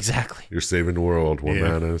special. Exactly. You're saving the world one Yeah.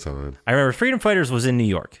 man at a time. I remember Freedom Fighters was in New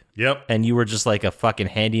York, Yep. and you were just like a fucking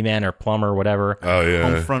handyman or plumber or whatever. Oh, yeah.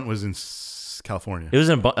 Homefront was in California. It was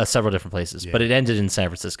in several different places, but it ended in San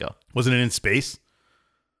Francisco. Wasn't it in space?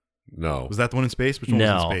 No. Was that the one in space? Which one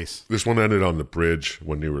No. was in space? This one ended on the bridge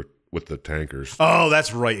when you were with the tankers. Oh,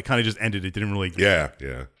 that's right. It kind of just ended. It didn't really. Yeah,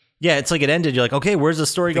 yeah. Yeah, it's like it ended. You're like, okay, where's the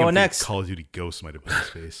story I think going I'm thinking next? Call of Duty Ghosts might have been in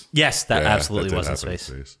space. Yes, that Yeah, absolutely that did was in happen in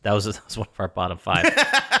space. space. That was one of our bottom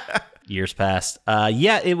 5 years past.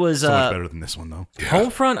 Yeah, it was So much better than this one, though.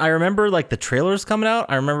 Homefront. I remember like the trailers coming out.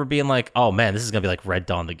 I remember being like, oh man, this is gonna be like Red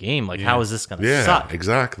Dawn the game. Like, how is this gonna Yeah, suck?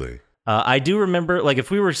 exactly. I do remember, like,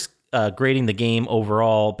 if we were grading the game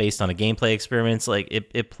overall based on a gameplay experience, like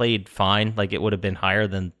it played fine. Like, it would have been higher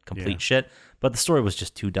than complete Yeah. shit. But the story was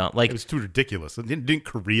just too dumb. Like, It was too ridiculous. Didn't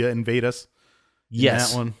Korea invade us? in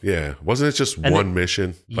yes, That one? Yeah. Wasn't it just And one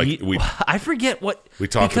mission? Like we I forget what we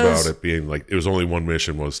talked because- about it being like it was only one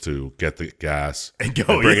mission was to get the gas And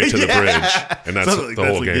go. bring it to the Yeah. bridge. And that's Something like the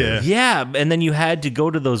whole that's like- game. yeah. Yeah, and then you had to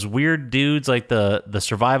go to those weird dudes like the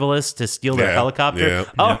survivalists to steal their Yeah, helicopter. yeah.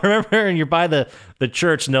 Oh, remember? And you're by the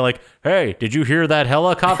church, and they're like, "Hey, did you hear that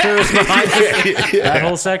helicopter is behind us?" That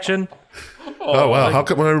whole section. Oh wow, how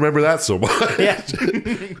come I remember that so much? Yeah,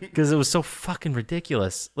 because it was so fucking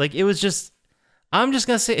ridiculous. Like, it was just. I'm just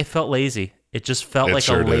gonna say it felt lazy. It just felt It like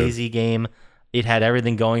sure a did. lazy game. It had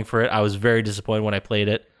everything going for it. I was very disappointed when I played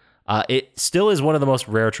it. It still is one of the most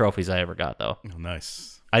rare trophies I ever got, though. Oh,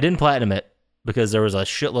 nice. I didn't platinum it because there was a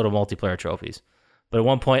shitload of multiplayer trophies. But at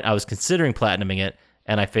one point, I was considering platinuming it,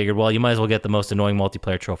 and I figured, well, you might as well get the most annoying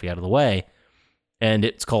multiplayer trophy out of the way. And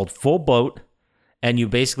it's called Full Boat, and you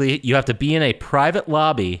have to be in a private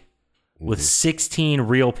lobby with 16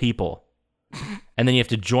 real people. And then you have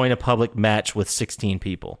to join a public match with 16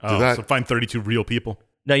 people. Oh, that- so find 32 real people.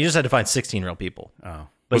 No, you just had to find 16 real people. Oh.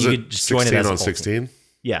 But Was you it could just join it 16 as a on whole team. 16?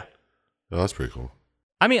 Yeah. Oh, that's pretty cool.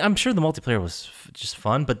 I mean, I'm sure the multiplayer was just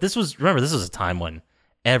fun, but this was a time when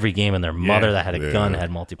every game and their mother Yeah. that had a Yeah. gun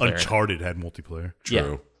had multiplayer. Uncharted had multiplayer. True.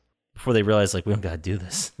 Yeah. Before they realized, like, we don't gotta do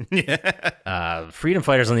this. Freedom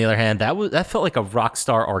Fighters, on the other hand, that felt like a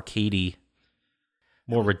Rockstar arcadey,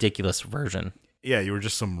 more ridiculous version. Yeah, you were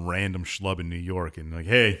just some random schlub in New York, and like,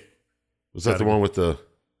 hey, Was that the one with the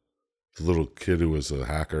little kid who was a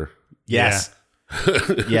hacker? Yes,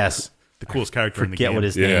 yes. the coolest character in the Forget game. what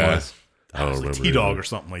his name Yeah. was. I don't It was remember. like T-Dog either. or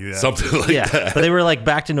something like that. Something like Yeah, that. but they were like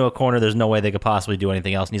backed into a corner. There's no way they could possibly do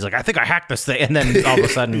anything else. And he's like, I think I hacked this thing. And then all of a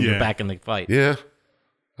sudden, you're Yeah. back in the fight. Yeah.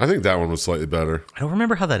 I think that one was slightly better. I don't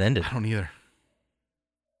remember how that ended. I don't either.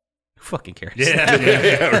 Who fucking cares?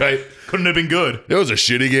 Yeah, right. Couldn't have been good. It was a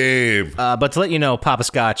shitty game. But to let you know, Papa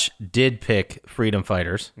Scotch did pick Freedom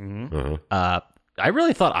Fighters. Uh-huh. I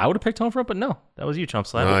really thought I would have picked Homefront, but no, that was you, Chump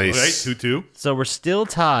Slap. Nice. Right, 2-2. So we're still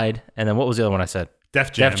tied. And then what was the other one I said?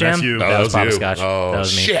 Def Jam. Def Jam? That's you. That was Papa you. Scotch. Oh, That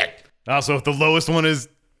was me. shit. Also, if the lowest one is...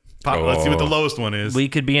 Let's see what the Oh. lowest one is. We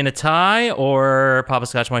could be in a tie, or Papa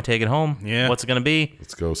Scotch might take it home. Yeah. What's it going to be?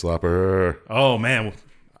 Let's go, Slapper. Oh, man.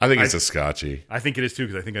 I think it's a Scotchy. I think it is, too,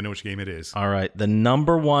 because I think I know which game it is. All right. The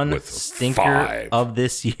number one With a stinker 5. of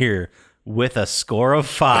this year with a score of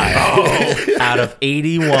 5 out of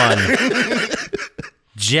 81.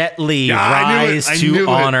 Jet Li, Yeah, I knew it. Rise I to knew it.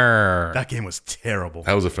 Honor. That game was terrible.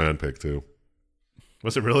 That was a fan pick, too.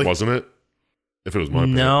 Was it really? Wasn't it? If it was my pick.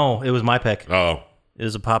 No, it was my pick. Oh. It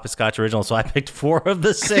was a Papa Scotch original, so I picked 4 of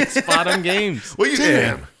the 6 bottom games. Well, you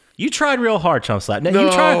Damn. You tried real hard, Chump Slap. Now, No.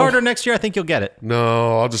 You try harder next year, I think you'll get it.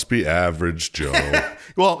 No, I'll just be average Joe.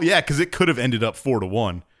 Well, yeah, because it could have ended up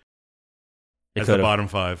 4-1 It as the could have. bottom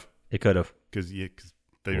 5. It could have. Because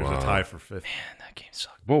there was Wow. a tie for 5th. Man, that game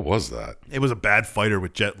sucked. What was that? It was a bad fighter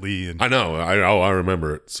with Jet Li. And I know. I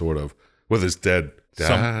remember it, sort of. With his dead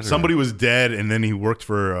dad. or- somebody was dead, and then he worked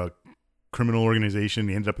for a criminal organization.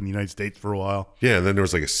 He ended up in the United States for a while. Yeah, and then there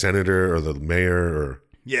was like a senator or the mayor or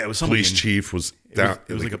Yeah, it was something. police chief was It was, down.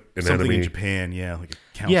 it was like an something enemy. in Japan. Yeah, like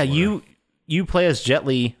a counselor. Yeah, you play as Jet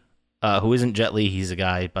Li, who isn't Jet Li. He's a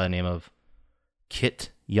guy by the name of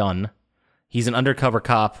Kit Yun. He's an undercover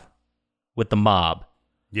cop with the mob.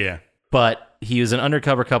 Yeah. But he was an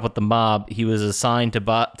undercover cop with the mob. He was assigned to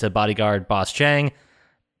bodyguard Boss Chang,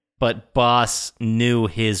 but Boss knew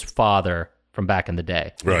his father from back in the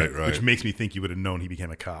day. Right. Which makes me think you would have known he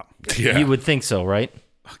became a cop. Yeah. You would think so, right?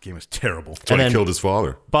 Oh, game was terrible. That's why and he then- killed his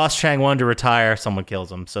father. Boss Chang wanted to retire. Someone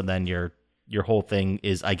kills him. So then your whole thing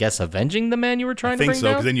is, I guess, avenging the man you were trying I to think bring so,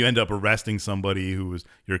 down? because then you end up arresting somebody who was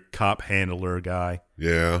your cop handler guy.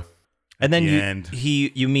 Yeah. And then the you end.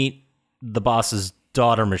 you meet the boss's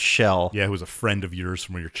daughter, Michelle. Yeah, who was a friend of yours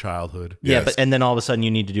from your childhood. Yeah, Yes. but and then all of a sudden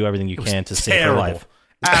you need to do everything you can to save her Terrible. life.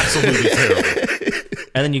 Absolutely terrible.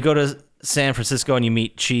 And then you go to San Francisco and you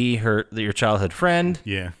meet Chi, your childhood friend.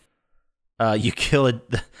 Yeah. You kill it.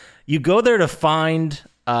 You go there to find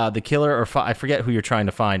the killer, or I forget who you're trying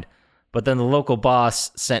to find. But then the local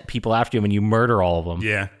boss sent people after you, and you murder all of them.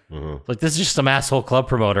 Yeah. Like, this is just some asshole club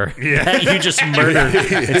promoter that you just murdered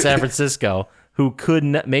in San Francisco, who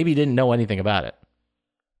maybe didn't know anything about it.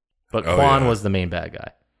 But Oh, Quan yeah. was the main bad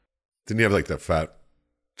guy. Didn't he have like that fat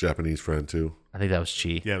Japanese friend too? I think that was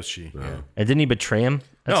Chi. Yeah, it was she. Yeah. And didn't he betray him?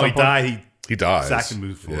 at No, some he point? died. He dies. Sacked and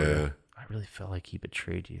moved forward. Yeah. I really felt like he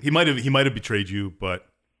betrayed you. He might have betrayed you, but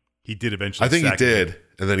he did eventually. I think he sack you. did.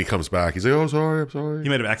 And then he comes back. He's like, "Oh, sorry, I'm sorry." He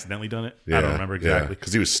might have accidentally done it. Yeah, I don't remember exactly.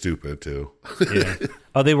 because he was stupid too. Yeah.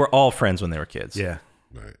 Oh, they were all friends when they were kids. Yeah.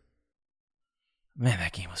 Right. Man,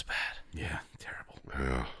 that game was bad. Yeah. Terrible.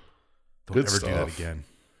 Yeah. Don't Good ever do that stuff. again.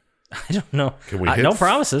 I don't know. Can we hit no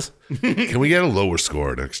promises. Can we get a lower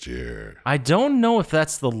score next year? I don't know if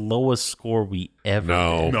that's the lowest score we ever did.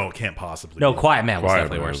 No. No, it can't possibly. No, be. Quiet Man was Quiet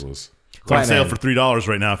definitely Man worse. was- It's on Quiet sale Man. for $3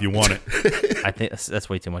 right now if you want it. I think that's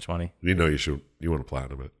way too much money. You know, you want to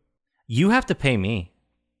platinum it. You have to pay me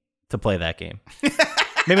to play that game.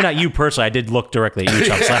 Maybe not you personally. I did look directly at you,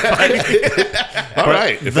 Chump Slap. All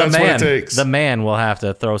right, if that's what it takes. The man will have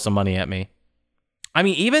to throw some money at me. I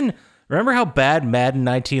mean, even remember how bad Madden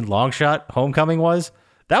 19 Longshot Homecoming was?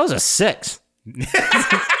 That was a 6.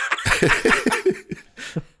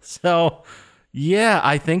 So, yeah,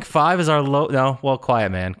 I think 5 is our low. No, well,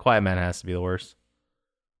 Quiet Man. Quiet Man has to be the worst.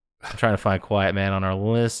 I'm trying to find Quiet Man on our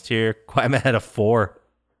list here. Quiet Man had a 4.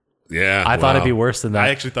 Yeah, I thought it'd be wow. worse than that. I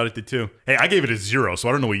actually thought it did too. Hey, I gave it a 0, so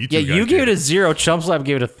I don't know what you two Yeah, guys you gave it did. a 0. Chump Slap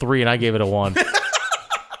gave it a 3, and I gave it a 1.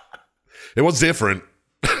 It was different.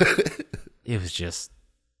 It was just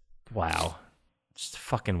wow, just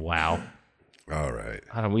fucking wow. All right.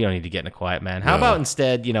 We don't need to get in a Quiet Man. How No. about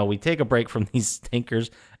instead, we take a break from these stinkers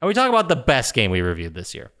and we talk about the best game we reviewed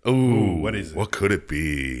this year. Ooh, what is it? What could it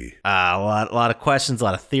be? A lot of questions, a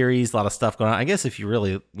lot of theories, a lot of stuff going on. I guess if you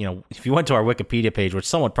really, if you went to our Wikipedia page, which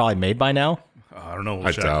someone probably made by now, I don't know. We'll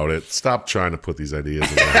I check. doubt it. Stop trying to put these ideas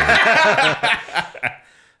in my head.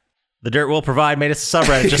 The Dirt Will Provide made us a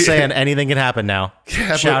subreddit just saying anything can happen now.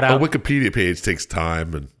 Yeah, Shout but out. a Wikipedia page takes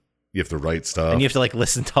time and you have to write stuff. And you have to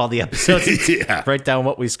listen to all the episodes and Yeah. write down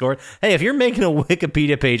what we scored. Hey, if you're making a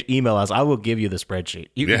Wikipedia page, email us. I will give you the spreadsheet.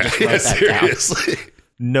 You can yeah, just write that down. seriously.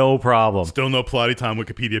 No problem. Still no Plotty Time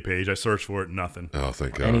Wikipedia page. I searched for it, nothing. Oh,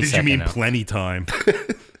 thank God. Any Did you second mean now. plenty time?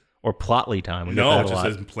 Or Plotly Time. We get No, that it a just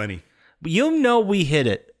lot. says plenty. We hit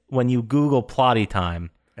it when you Google Plotty Time.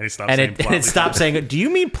 And it stopped And saying it Plotly stopped saying, do you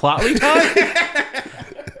mean Plotly Time?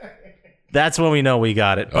 That's when we know we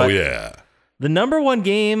got it. Oh, But yeah. the number one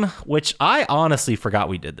game, which I honestly forgot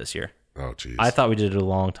we did this year. Oh, jeez. I thought we did it a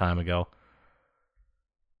long time ago.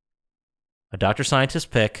 A Dr.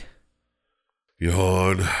 Scientist pick.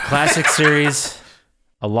 Yawn. Classic series.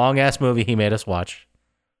 A long-ass movie he made us watch.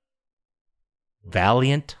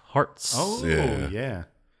 Valiant Hearts. Oh, Yeah. yeah.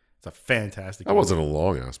 It's a fantastic That wasn't a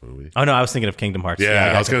long ass movie. Oh, no, I was thinking of Kingdom Hearts. Yeah,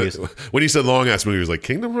 got I was gonna. confused. When you said long ass movie, I was like,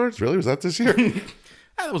 Kingdom Hearts. Really? Was that this year?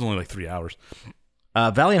 That was only like 3 hours.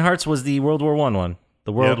 Valiant Hearts was the World War I one.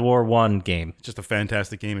 The World Yep. War I game. Just a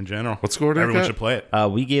fantastic game in general. What score did it Everyone get? should play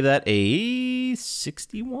it. We gave that a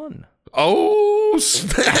 61. Oh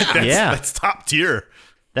snap! Yeah. That's top tier.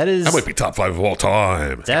 That is. That might be top 5 of all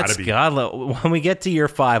time. That's gotta be. God. When we get to year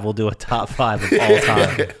 5, we'll do a top 5 of all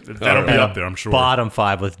time. That'll be up there, I'm sure. Bottom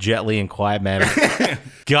 5 with Jet Li and Quiet Man.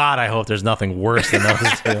 God, I hope there's nothing worse than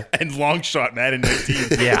those two. And long shot Madden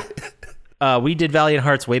 19. Yeah. We did Valiant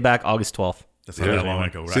Hearts way back August 12th. That's not that long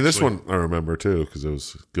ago. See, this actually. one I remember too because it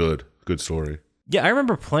was good. Good story. Yeah, I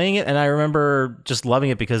remember playing it, and I remember just loving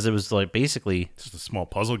it because it was like basically, It's just a small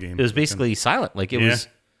puzzle game. it was basically silent. Like it Yeah. was,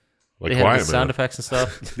 Like they had Quiet the sound Man. effects and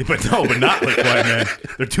stuff. but not like Quiet Man.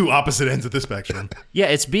 They're two opposite ends of the spectrum. Yeah,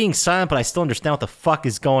 it's being silent, but I still understand what the fuck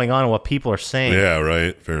is going on and what people are saying. Yeah,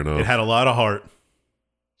 right. Fair enough. It had a lot of heart.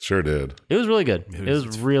 Sure did. It was really good. It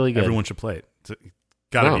was really good. Everyone should play it. It's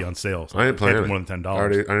got to No, be on sale. So I ain't playing can't it. be more than $10. I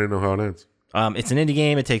didn't know how it ends. It's an indie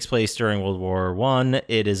game. It takes place during World War I.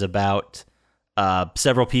 It is about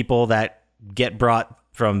several people that get brought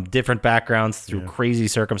from different backgrounds through crazy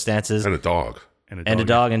circumstances And a dog. and a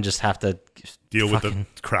dog and just have to Deal with the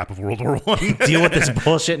crap of World War I. deal with this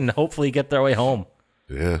bullshit and hopefully get their way home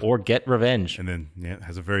Yeah. or get revenge. And then it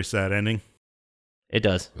has a very sad ending. It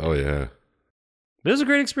does. Oh yeah. It was a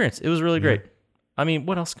great experience. It was really great. I mean,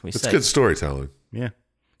 what else can we It's say? good storytelling. Yeah.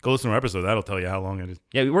 Go listen to our episode. That'll tell you how long it is.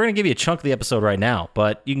 Yeah, we're going to give you a chunk of the episode right now,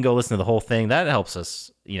 but you can go listen to the whole thing. That helps us,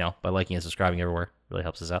 by liking and subscribing everywhere. Really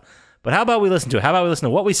helps us out. But how about we listen to it? How about we listen to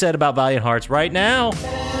what we said about Valiant Hearts right now? It's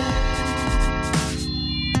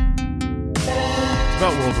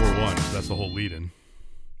about World War I. So that's the whole lead-in.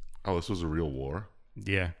 Oh, this was a real war.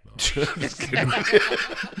 Yeah.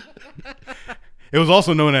 It was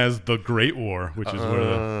also known as the Great War, which is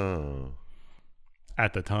where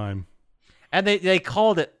at the time. And they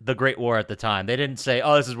called it the Great War at the time. They didn't say,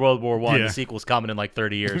 oh, this is World War I. Yeah. The sequel's coming in like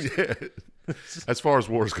 30 years. As far as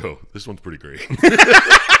wars go, this one's pretty great.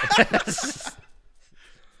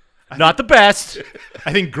 Not the best.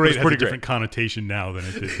 I think great has a pretty different connotation now than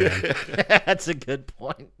it did then. That's a good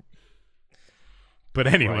point. But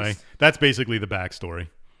anyway, Christ. that's basically the backstory.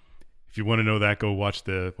 If you want to know that, go watch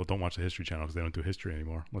don't watch the History Channel because they don't do history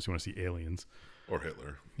anymore unless you want to see aliens. Or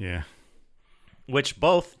Hitler. Yeah. Which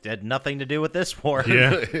both had nothing to do with this war.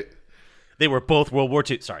 Yeah. They were both World War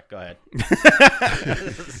II. Sorry, go ahead.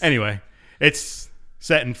 Anyway, it's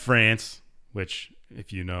set in France, which,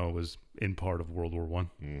 if you know, was in part of World War One.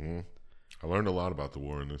 I learned a lot about the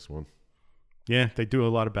war in this one. Yeah, they do a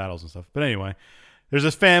lot of battles and stuff. But anyway, there's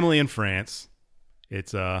this family in France.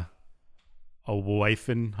 It's a wife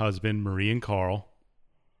and husband, Marie and Carl,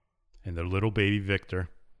 and their little baby Victor,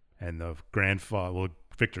 and the grandfather,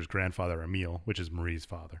 Victor's grandfather Emile, which is Marie's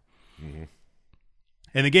father.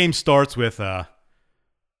 And the game starts with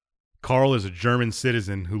Carl is a German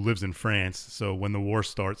citizen who lives in France. So when the war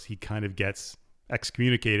starts, he kind of gets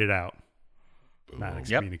excommunicated out. Not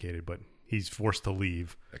excommunicated, but he's forced to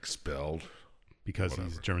leave Expelled. because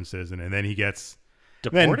he's a German citizen. And then he gets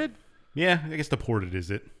Deported? yeah, I guess deported is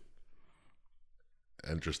it?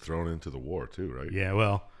 And just thrown into the war, too, right? Yeah,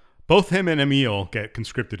 well, both him and Emile get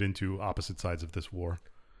conscripted into opposite sides of this war.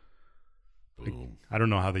 Boom. I don't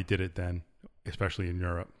know how they did it then, especially in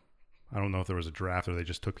Europe. I don't know if there was a draft or they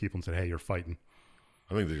just took people and said, hey, you're fighting.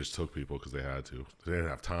 I think they just took people because they had to. They didn't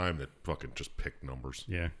have time to fucking just pick numbers.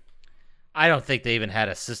 Yeah. I don't think they even had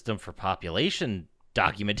a system for population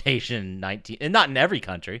documentation and not in every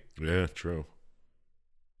country. Yeah, true.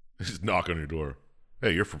 They just knock on your door.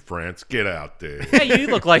 Hey, you're from France. Get out there. Hey, you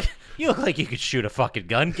look like you could shoot a fucking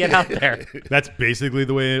gun. Get out there. That's basically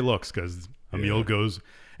the way it looks because Emile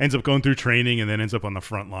ends up going through training and then ends up on the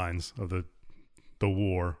front lines of the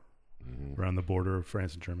war around the border of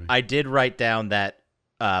France and Germany. I did write down that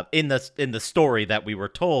in the story that we were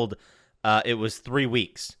told, it was 3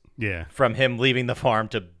 weeks Yeah. from him leaving the farm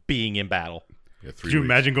to being in battle. Yeah, 3 Could you weeks.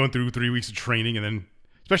 imagine going through 3 weeks of training and then,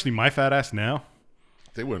 especially my fat ass now?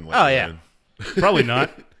 They wouldn't let Oh, you yeah. in. Probably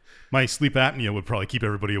not. My sleep apnea would probably keep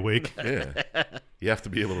everybody awake. Yeah. You have to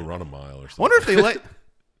be able to run a mile or I something. wonder if they let,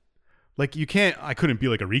 like, you can't, I couldn't be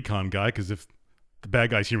like a recon guy because if the bad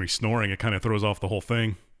guys hear me snoring, it kind of throws off the whole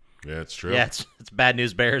thing. Yeah, it's true. Yeah, it's bad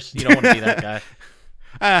news bears. You don't want to be that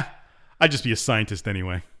guy. I'd just be a scientist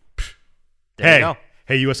anyway. There you go.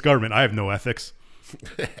 Hey, U.S. government, I have no ethics.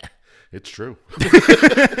 It's true.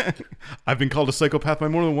 I've been called a psychopath by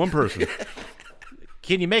more than one person.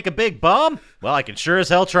 Can you make a big bomb? Well, I can sure as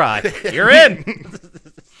hell try. You're in.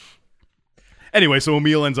 Anyway, so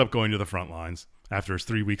Emil ends up going to the front lines after his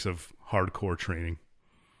 3 weeks of hardcore training.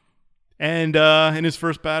 And in his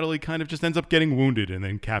first battle, he kind of just ends up getting wounded and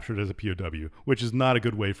then captured as a POW, which is not a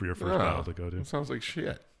good way for your first battle to go to. That sounds like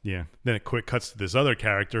shit. Yeah. Then it quick cuts to this other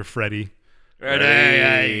character, Freddy.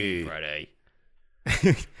 Freddy.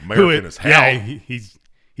 who American as hell. Yeah, he's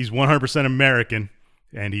 100% American,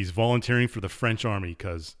 and he's volunteering for the French army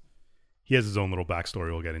because he has his own little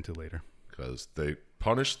backstory we'll get into later. Because they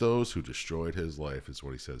punish those who destroyed his life, is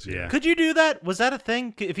what he says here. Yeah. Could you do that? Was that a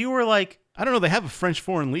thing? If you were like, I don't know. They have a French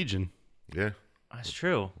Foreign Legion. Yeah. that's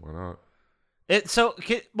true. Why not?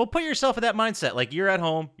 Well, put yourself in that mindset. Like, you're at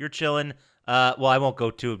home, you're chilling. Well, I won't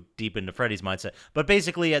go too deep into Freddy's mindset, but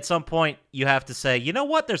basically, at some point, you have to say, you know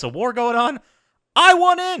what? There's a war going on. I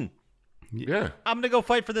want in. Yeah. I'm gonna go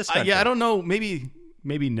fight for this country. Yeah, I don't know. Maybe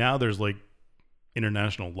now there's like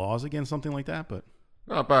international laws against something like that, but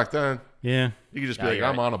Not back then. yeah. You could just be Yeah, like, you're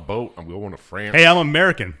I'm right. on a boat. I'm going to France. Hey, I'm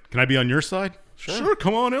American. Can I be on your side? Sure.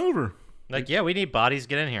 Come on over. Like, yeah, we need bodies.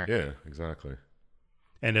 Get in here. Yeah, exactly.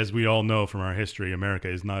 And as we all know from our history, America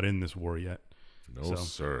is not in this war yet. No, So-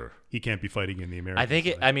 sir. He can't be fighting in the American I think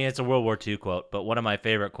side. I mean, it's a World War II quote, but one of my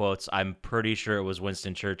favorite quotes, I'm pretty sure it was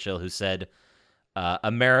Winston Churchill who said,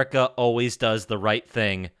 America always does the right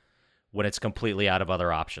thing when it's completely out of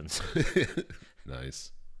other options.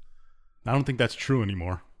 Nice. I don't think that's true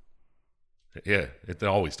anymore. Yeah, it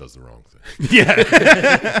always does the wrong thing.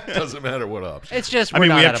 Yeah. Doesn't matter what option. It's just I we're mean,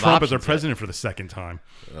 not we out have of Trump as our options yet. president for the second time.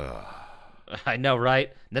 I know,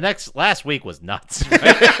 right? Last week was nuts.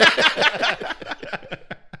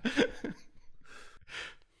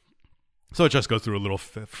 So it just goes through a little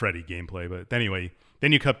Freddy gameplay. But anyway,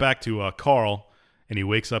 then you cut back to Carl, and he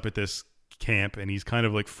wakes up at this camp, and he's kind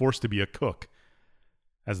of like forced to be a cook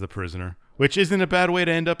as the prisoner, which isn't a bad way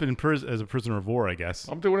to end up in as a prisoner of war, I guess.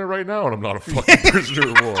 I'm doing it right now, and I'm not a fucking prisoner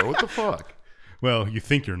of war. What the fuck? Well, you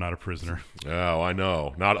think you're not a prisoner. Oh, I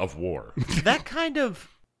know. Not of war. That kind of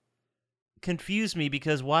confused me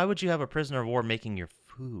because why would you have a prisoner of war making your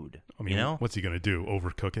food? I mean, you know? what's he going to do?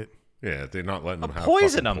 Overcook it? Yeah, they're not letting them have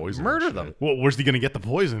Poison fucking them. poison Murder and them. shit. Well, where's he going to get the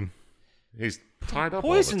poison? He's tied up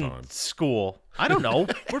Poison all the time. school. I don't know.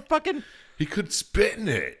 We're fucking... He could spit in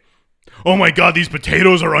it. Oh my God, these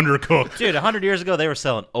potatoes are undercooked. Dude, 100 years ago, they were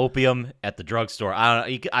selling opium at the drugstore.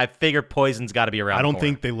 I figure poison's got to be around I the don't corner.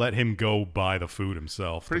 think they let him go buy the food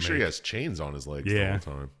himself. Pretty to sure he make- has chains on his legs Yeah. the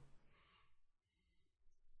whole time.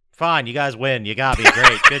 Fine, you guys win. You got me.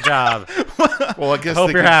 Great. Good job. Well, I guess Hope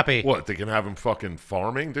they you're can- happy. What, they can have him fucking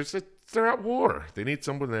farming? They're at war. They need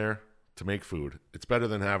someone there to make food. It's better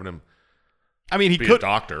than having him I mean, he be a could.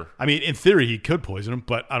 doctor. I mean, in theory, he could poison him,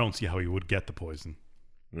 but I don't see how he would get the poison.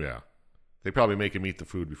 Yeah. They probably make him eat the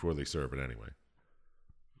food before they serve it anyway.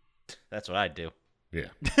 That's what I'd do. Yeah.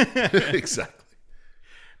 Exactly.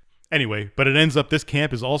 Anyway, but it ends up this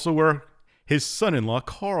camp is also where his son-in-law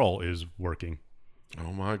Carl is working.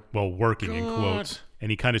 Oh my. Well, working in God. quotes. And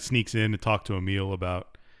he kind of sneaks in to talk to Emil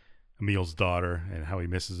about Emil's daughter and how he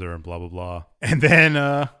misses her and blah, blah, blah. And then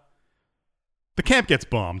the camp gets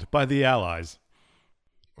bombed by the Allies.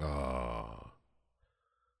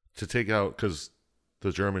 To take out, because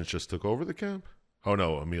the Germans just took over the camp? Oh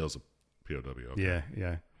no, Emil's a POW. Okay. Yeah,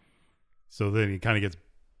 yeah. So then he kind of gets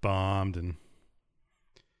bombed and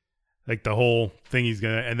like the whole thing he's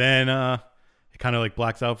gonna, and then it kind of like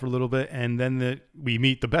blacks out for a little bit, and then we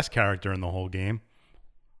meet the best character in the whole game,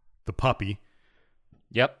 the puppy,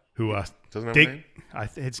 Yep. who Doesn't have a name?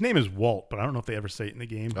 its name is Walt, but I don't know if they ever say it in the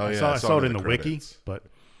game. Oh, I yeah, saw it in the the wiki, credits. but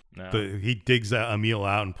No. he digs Emil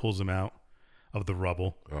out and pulls him out of the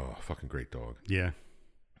rubble. Oh, fucking great dog. Yeah.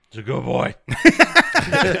 It's a good boy.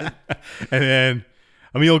 And then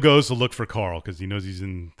Emil goes to look for Carl because he knows he's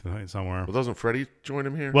in somewhere. Well, doesn't Freddy join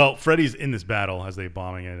him here? Well, Freddy's in this battle as they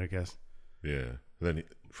bombing it, I guess. Yeah. Then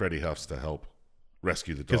Freddy has to help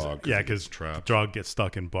rescue the 'Cause- dog. yeah, he because gets trapped. the dog gets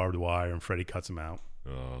stuck in barbed wire and Freddy cuts him out.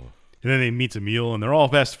 Oh, And then they meet Emil and they're all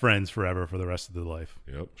best friends forever for the rest of their life.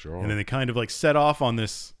 yep, sure. And then they kind of like set off on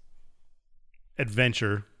this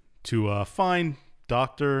adventure to find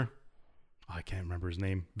Dr. I can't remember his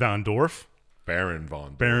name. Von Dorf. Baron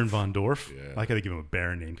von. Baron Dorf. von Dorf. Yeah. I like how they give him a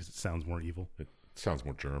Baron name because it sounds more evil. It sounds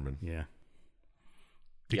more German. Yeah.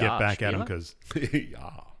 To Ja, get back at him Spieler? because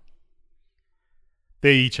Yeah.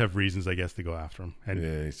 they each have reasons, I guess, to go after him. And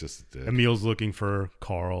Yeah, he's just a dick. Emil's looking for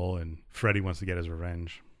Carl, and Freddy wants to get his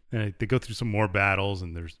revenge. And they go through some more battles,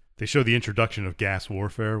 and they show the introduction of gas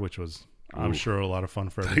warfare, which was, I'm Ooh. sure, a lot of fun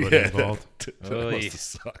for everybody Yeah, involved. that Oy. must have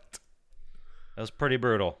sucked. That was pretty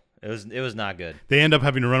brutal. It was not good. They end up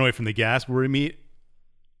having to run away from the gas, where we meet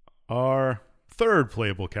our fourth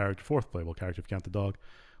playable character if you count the dog,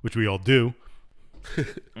 which we all do.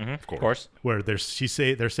 Of course. Where they're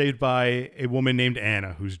saved by a woman named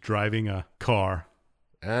Anna, who's driving a car.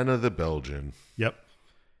 Anna the Belgian. Yep.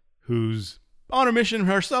 Who's on a mission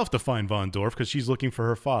herself to find Von Dorf because she's looking for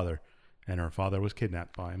her father, and her father was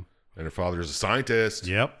kidnapped by him. And her father's a scientist.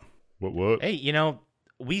 Yep. What? Hey,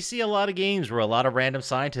 we see a lot of games where a lot of random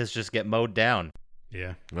scientists just get mowed down.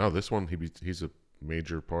 Yeah. No, this one, he's a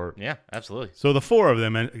major part. Yeah, absolutely. So the four of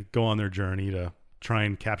them go on their journey to try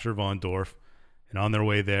and capture Von Dorf. And on their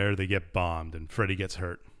way there, they get bombed, and Freddy gets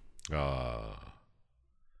hurt. And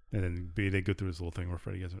then they go through this little thing where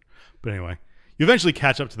Freddy gets hurt. But anyway, you eventually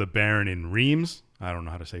catch up to the Baron in Reims. I don't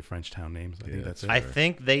know how to say French town names. I think that's it. I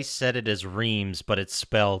think they said it as Reims, but it's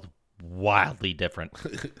spelled wildly different.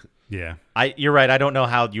 Yeah. You're right. I don't know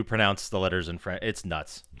how you pronounce the letters in French. It's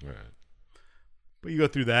nuts. Right. But you go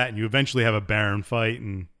through that, and you eventually have a Baron fight,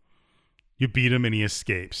 and you beat him, and he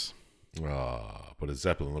escapes. But his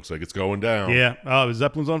Zeppelin looks like it's going down. Yeah. Oh, his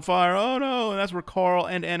Zeppelin's on fire. Oh, no. And that's where Carl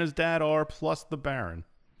and Anna's dad are, plus the Baron.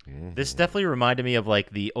 This definitely reminded me of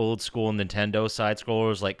like the old school Nintendo side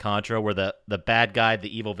scrollers like Contra, where the bad guy,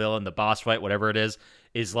 the evil villain, the boss fight, whatever it is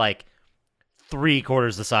like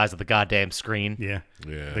 3/4 the size of the goddamn screen. Yeah.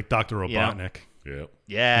 Yeah. Like Dr. Robotnik. Yep.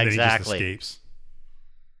 Yeah, And then exactly. he just escapes.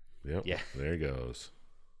 Yep. Yeah. There he goes.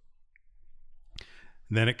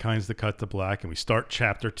 And then it kinds of cut to black, and we start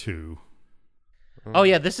chapter 2. Oh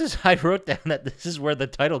yeah, I wrote down that this is where the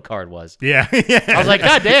title card was. Yeah. I was like,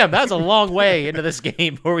 God damn, that was a long way into this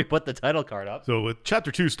game before we put the title card up. So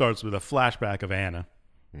chapter 2 starts with a flashback of Anna.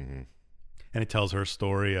 Mm-hmm. And it tells her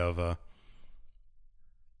story of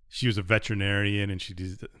she was a veterinarian, and she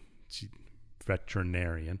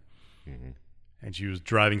veterinarian. Mm-hmm. And she was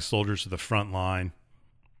driving soldiers to the front line.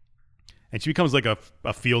 And she becomes like a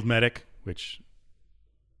field medic, which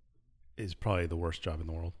is probably the worst job in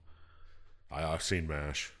the world. I've seen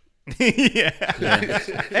MASH. Yeah.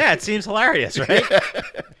 Yeah, it seems hilarious, right?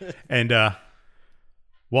 And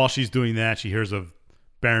while she's doing that, she hears of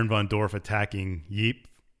Baron Von Dorf attacking Yeep,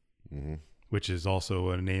 which is also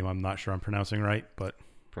a name I'm not sure I'm pronouncing right, but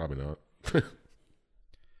Probably not.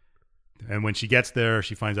 and when she gets there,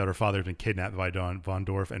 she finds out her father has been kidnapped by Von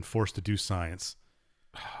Dorf and forced to do science.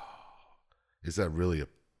 Is that really a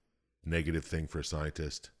negative thing for a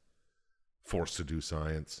scientist? Forced to do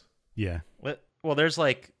science? Yeah. Well, there's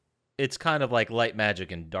like, it's kind of like light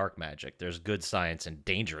magic and dark magic. There's good science and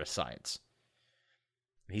dangerous science.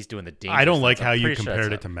 He's doing the dangerous. I don't like science. how I'm you pretty sure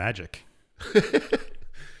compared that's it to magic.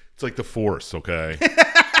 It's like the Force, okay?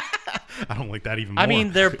 I don't like that even more. I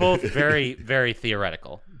mean, they're both very, very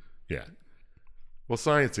theoretical. Yeah. Well,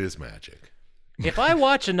 science is magic. If I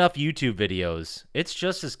watch enough YouTube videos, it's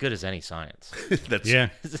just as good as any science. yeah,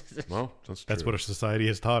 Well, that's true. that's what our society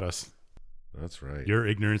has taught us. That's right. Your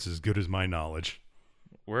ignorance is as good as my knowledge.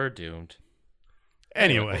 We're doomed.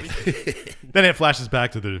 Anyway, then it flashes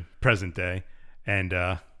back to the present day, and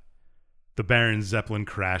the Baron Zeppelin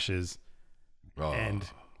crashes, Oh. and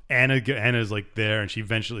Anna's like there, and she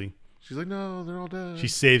eventually She's like, no, they're all dead. she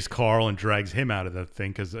saves Carl and drags him out of the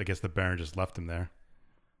thing because I guess the Baron just left him there.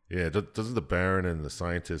 Yeah, doesn't the Baron and the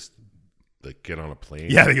scientist like get on a plane?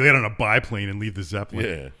 Yeah, they get on a biplane and leave the Zeppelin.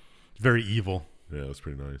 Yeah. Very evil. Yeah, that's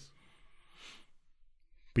pretty nice.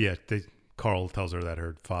 But yeah, Carl tells her that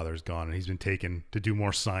her father's gone and he's been taken to do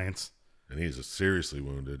more science. And he's seriously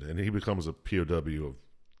wounded. And he becomes a POW of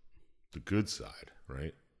the good side,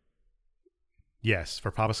 right? Yes,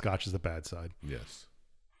 for Papa Scotch is the bad side. Yes.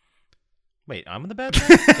 Wait, I'm on the bad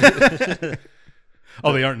side?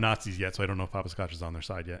 Oh, they aren't Nazis yet, so I don't know if Papa Scotch is on their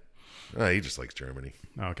side yet. He just likes Germany.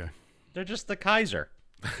 Oh, okay. They're just the Kaiser.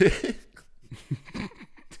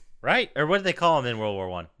 Right? Or what did they call him in World War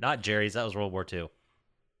I? Not Jerry's, that was World War II.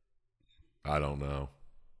 I don't know.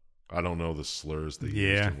 I don't know the slurs they used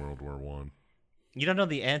Yeah. in World War One. You don't know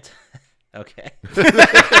the Okay.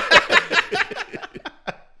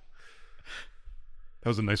 That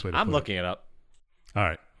was a nice way to I'm put looking it up. it. All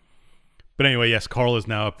right. But anyway, yes, Carl is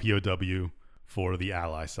now a POW for the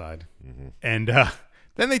Ally side. Mm-hmm. And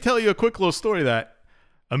then they tell you a quick little story that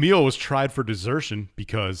Emil was tried for desertion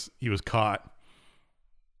because he was caught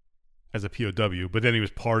as a POW, but then he was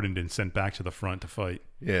pardoned and sent back to the front to fight.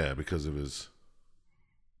 Yeah, because of his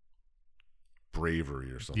bravery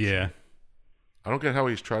or something. Yeah. I don't get how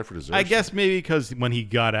he's tried for desertion. I guess maybe because when he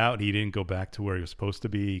got out, he didn't go back to where he was supposed to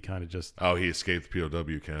be. He kind of just... Oh, he escaped the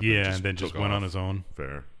POW camp. Yeah, and then just took went off. on his own.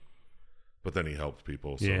 Fair. But then he helped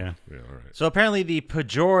people. So, Yeah. Yeah, all right. So apparently the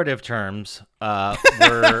pejorative terms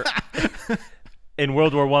were in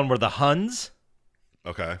World War I were the Huns,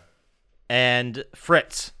 Okay. and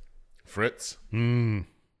Fritz. Fritz.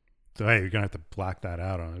 So, hey, you're going to have to black that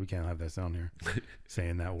out on it. We can't have that down here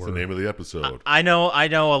saying that That's word. the name of the episode. I know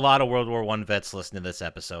a lot of World War I vets listen to this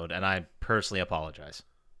episode, and I personally apologize.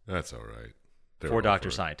 That's all right. They're For Dr. over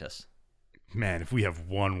it. Scientist. Man, if we have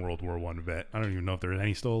one World War I vet, I don't even know if there's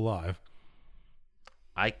any still alive.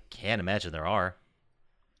 I can't imagine there are.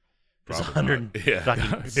 There's Probably 100 not. Yeah.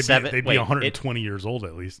 fucking They'd be 120 years old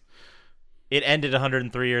at least. It ended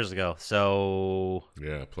 103 years ago, so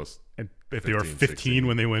Yeah, plus And if they were 15, 15 16.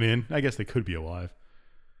 when they went in, I guess they could be alive.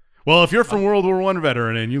 Well, if you're from World War I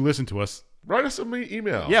veteran and you listen to us, write us an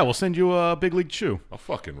email. yeah, we'll send you a Big League Chew. I'll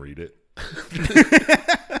fucking read it.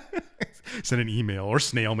 Send an email or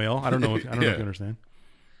snail mail. I don't know if Yeah. you understand.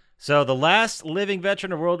 So the last living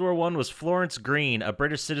veteran of World War I was Florence Green, a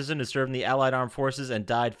British citizen who served in the Allied Armed Forces and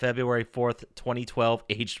died February 4th, 2012,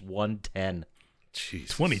 aged 110.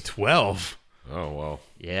 Jesus. 2012. Oh, well.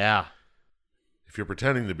 Yeah. If you're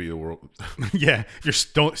pretending to be a world... Yeah, if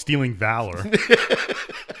you're stealing valor,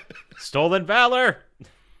 Stolen valor.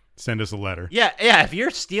 send us a letter. Yeah, if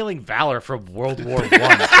you're stealing valor from World War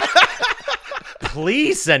I,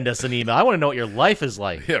 please send us an email. I want to know what your life is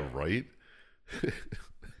like. yeah, right?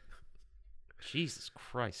 Jesus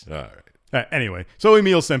Christ. All right. Anyway, so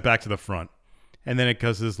Emil's sent back to the front. And then it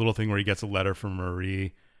does this little thing where he gets a letter from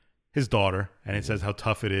Marie, his daughter, and it says how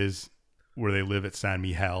tough it is where they live at San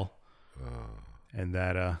Miguel. And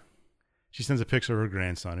that she sends a picture of her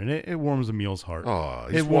grandson. And it warms Emil's heart. Oh,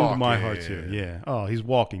 he's it warmed my walking. heart too, yeah. Oh, he's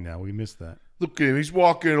walking now. We missed that. Look at him. He's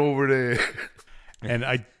walking over there. And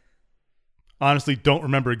I honestly don't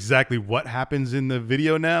remember exactly what happens in the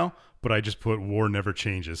video now, but I just put war never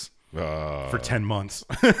changes for 10 months.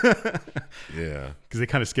 Yeah. Because they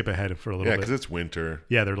kind of skip ahead for a little Yeah, bit. because it's winter.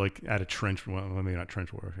 Yeah, they're like at a trench. Well, maybe not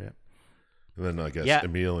trench war. Yeah. And then I guess Yeah.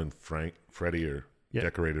 Emil and Freddie are Yeah.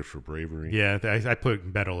 decorated for bravery. Yeah, I put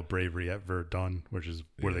Medal of Bravery at Verdun, which is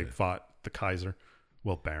where they Yeah. fought the Kaiser.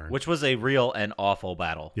 Well, Baron. Which was a real and awful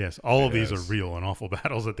battle. Yes, all of these Yes. are real and awful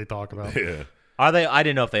battles that they talk about. Yeah. Are they? I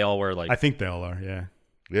didn't know if they all were like. I think they all are, yeah.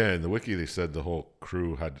 Yeah, in the wiki they said the whole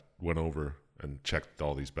crew went over and checked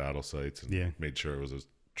all these battle sites and Yeah. made sure it was as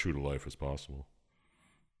true to life as possible.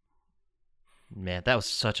 Man, that was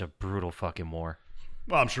such a brutal fucking war.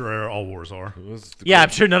 Well, I'm sure all wars are. It was the Yeah, I'm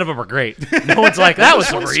great- sure none of them were great. No one's like, that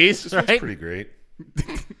was a This breeze, one's right? pretty great.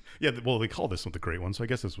 Yeah, well, they call this one the Great One, so I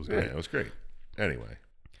guess this was Yeah, great. it was great.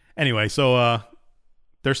 Anyway, so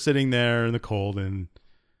they're sitting there in the cold, and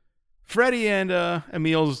Freddie and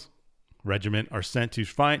Emil's regiment are sent to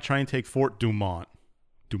try and take Fort Dumont.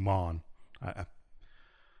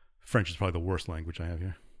 French is probably the worst language I have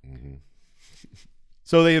here. Mm-hmm.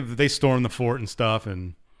 So they storm the fort and stuff,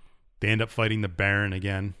 and they end up fighting the Baron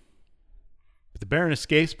again. But the Baron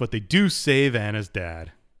escapes, but they do save Anna's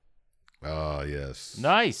dad. Ah, yes.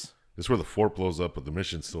 Nice. This is where the fort blows up, but the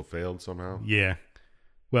mission still failed somehow Yeah.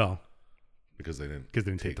 Well, because they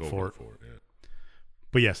didn't take the over fort. Yeah.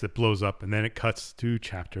 But yes, it blows up, and then it cuts to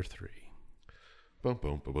chapter 3. Boom,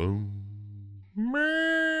 boom, boom, boom.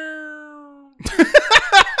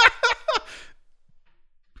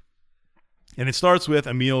 And it starts with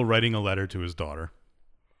Emil writing a letter to his daughter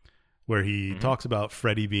where he talks about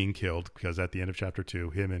Freddie being killed because at the end of chapter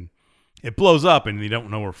 2, it blows up and they don't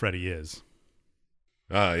know where Freddie is.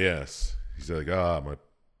 Ah, yes. He's like, my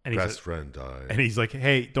And best friend died. And he's like,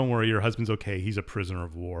 hey, don't worry, your husband's okay. He's a prisoner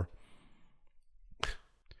of war.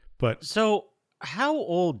 But So, how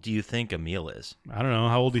old do you think Emil is? I don't know.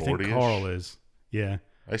 How old do you think 40-ish? Carl is? Yeah.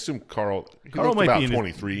 I assume Carl Carl looked might about be in his-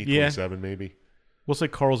 23, yeah. 27 maybe. We'll say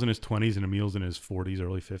Carl's in his 20s and Emil's in his 40s,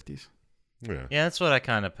 early 50s. Yeah. Yeah, that's what I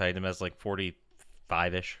kind of pegged him as, like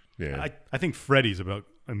 45-ish. Yeah. I think Freddie's about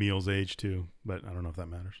Emil's age too, but I don't know if that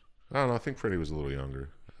matters. I don't know. I think Freddie was a little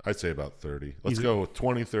younger. I'd say about 30. Let's He's a- go with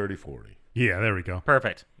 20, 30, 40. Yeah, there we go.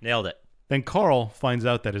 Perfect. Nailed it. Then Carl finds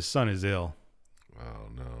out that his son is ill. Oh,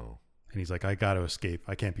 no. And he's like, I got to escape.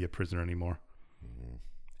 I can't be a prisoner anymore.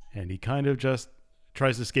 And he kind of just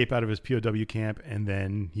tries to escape out of his POW camp, and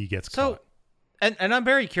then he gets caught. And I'm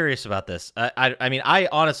very curious about this. I mean, I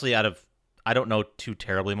honestly, I don't know too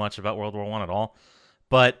terribly much about World War I at all.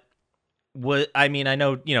 But I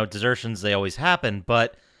know, desertions, they always happen.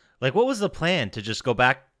 But, like, what was the plan? To just go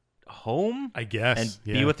back home? I guess.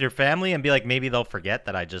 And be with your family and be like, maybe they'll forget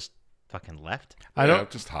that I just fucking left? I don't.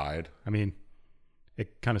 just hide. I mean,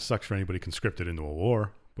 it kind of sucks for anybody conscripted into a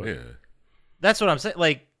war. But Yeah. That's what I'm saying.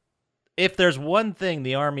 Like, if there's one thing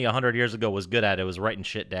the Army 100 years ago was good at, it was writing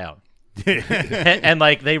shit down. and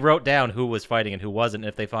like, they wrote down who was fighting and who wasn't.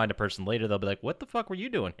 If they find a person later, they'll be like, what the fuck were you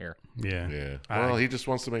doing here? yeah. Yeah. Well, he just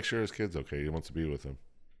wants to make sure his kid's okay. He wants to be with him.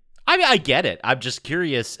 I mean, I get it. I'm just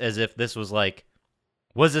curious as if this was like,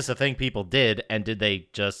 was this a thing people did, and did they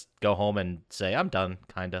just go home and say, I'm done,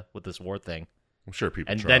 kind of, with this war thing? I'm sure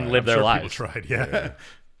people And tried. then live I'm their sure lives. People tried, yeah.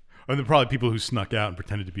 And there are probably people who snuck out and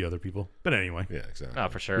pretended to be other people. But anyway, Yeah, exactly. Oh,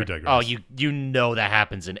 for sure. We digress. Oh, you know that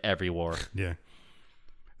happens in every war. yeah.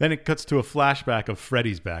 Then it cuts to a flashback of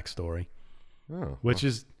Freddy's backstory, Oh, which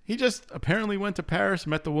is he just apparently went to Paris,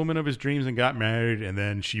 met the woman of his dreams, and got married, and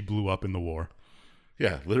then she blew up in the war.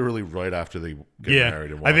 yeah, literally right after they get married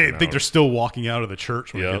and I walking think out. they're still walking out of the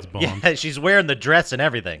church when it Yep. gets bombed. Yeah, she's wearing the dress and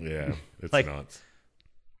everything. Yeah, it's Like- nuts.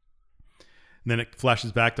 And then it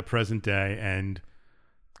flashes back to present day, and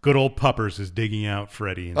good old Puppers is digging out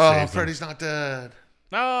Freddy and Oh, saves him. Freddy's not dead.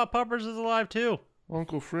 Oh, Puppers is alive too.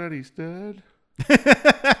 Uncle Freddy's dead.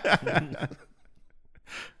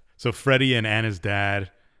 So Freddy and Anna's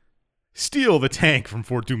dad steal the tank from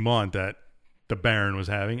Fort Dumont that the Baron was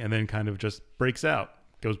having, and then kind of just breaks out,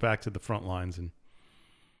 goes back to the front lines, and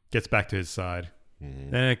gets back to his side.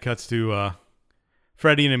 Then it cuts to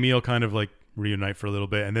Freddy and Emil kind of like reunite for a little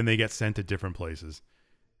bit, and then they get sent to different places.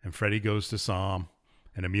 And Freddy goes to Somme,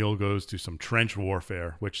 and Emil goes to some trench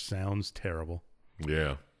warfare, which sounds terrible.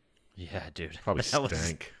 Yeah, Yeah, dude. probably That was-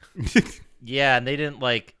 stank. Yeah, and they didn't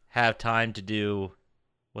like have time to do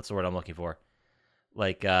what's the word I'm looking for?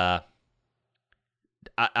 Like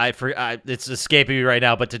it's escaping me right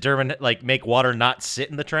now, but to determine like make water not sit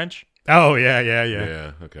in the trench. Oh, yeah.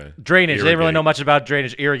 Yeah, okay. Drainage. They didn't really Irrigate. know much about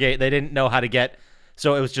drainage, irrigate. They didn't know how to get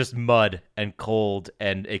so it was just mud and cold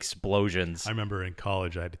and explosions. I remember in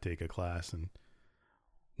college I had to take a class, and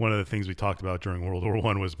one of the things we talked about during World War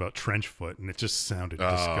I was about trench foot, and it just sounded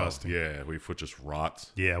disgusting. Yeah, where your foot just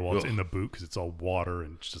rots. Yeah, well, it's Ugh. in the boot because it's all water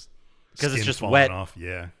and it's just 'Cause it's skin just falling wet. off.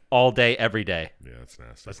 Yeah, All day, every day. Yeah, that's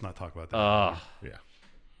nasty. let's not talk about that. Ugh. Yeah.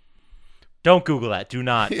 Don't Google that. Do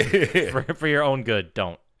not. for your own good,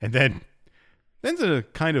 don't. And then's a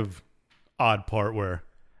kind of odd part where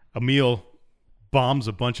Emil bombs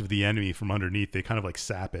a bunch of the enemy from underneath. They kind of like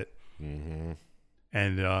sap it, and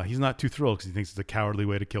he's not too thrilled because he thinks it's a cowardly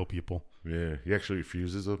way to kill people. Yeah, he actually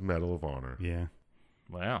refuses a Medal of Honor. Yeah,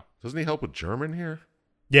 Wow. Doesn't he help with German here?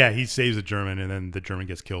 yeah, he saves a German, and then the German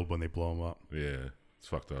gets killed when they blow him up Yeah, it's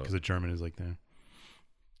fucked up. because the German is like that.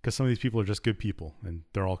 Because some of these people are just good people, and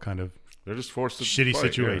they're all kind of. They're just forced to Shitty fight,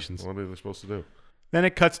 situations. Yeah. What are they supposed to do? Then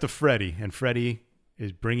it cuts to Freddy, and Freddy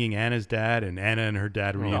is bringing Anna's dad, and Anna and her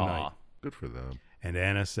dad reunite. Aw. Good for them. And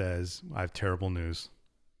Anna says, I have terrible news.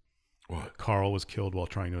 What? Carl was killed while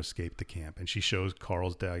trying to escape the camp. And she shows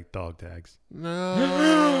Carl's dog tags.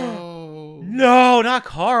 No. No, not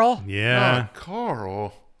Carl. Yeah. Not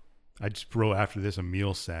Carl. I just wrote after this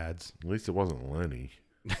Emil sads. At least it wasn't Lenny.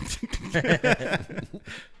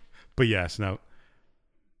 But yes,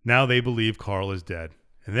 now they believe Carl is dead.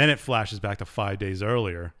 And then it flashes back to 5 days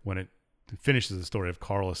earlier when it finishes the story of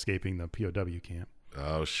Carl escaping the POW camp.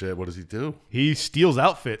 Oh shit! What does he do? He steals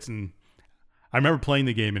outfits, and I remember playing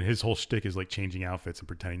the game, and his whole shtick is like changing outfits and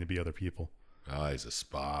pretending to be other people, Oh, he's a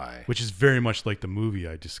spy. which is very much like the movie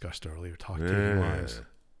I discussed earlier, Talking Yeah. Lives.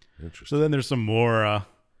 Interesting. So then there's some more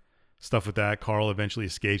stuff with that. Carl eventually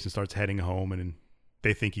escapes and starts heading home, and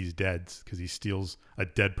they think he's dead because he steals a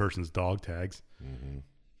dead person's dog tags,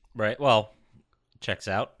 Right. Well, checks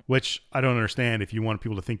out. which I don't understand. If you want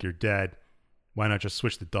people to think you're dead, why not just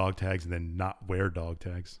switch the dog tags and then not wear dog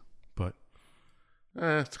tags? But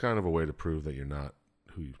It's kind of a way to prove that you're not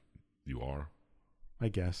who you are. I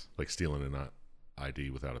guess. Like stealing an ID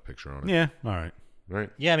without a picture on it. Yeah, all right. Right?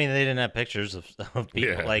 Yeah, I mean they didn't have pictures of people.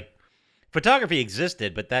 Yeah. Like photography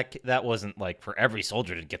existed, but that wasn't like for every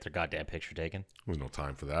soldier to get their goddamn picture taken. There's no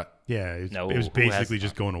time for that. Yeah, it No, was who has basically the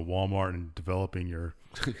just going to Walmart and developing your.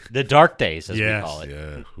 The dark days, as Yes. we call it.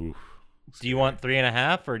 Yeah. Oof. Do you want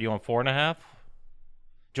 3.5 or do you want 4.5?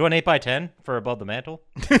 Do you want 8x10 for above the mantle?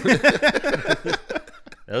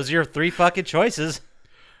 Those are your 3 fucking choices.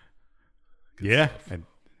 Yeah, and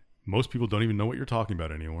most people don't even know what you're talking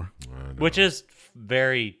about anymore. I know. Which is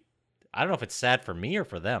very, I don't know if it's sad for me or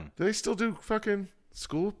for them. Do they still do fucking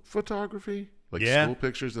school photography? Like Yeah. school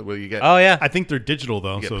pictures that where you get Oh yeah, I think they're digital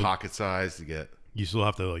though, you get so pocket size, you still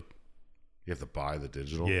have to like. you have to buy the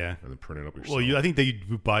digital, Yeah. and then print it up yourself. Well, I think they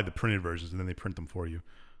buy the printed versions and then they print them for you.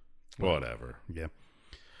 Whatever. Yeah.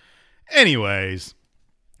 Anyways,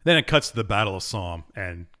 then it cuts to the Battle of Somme,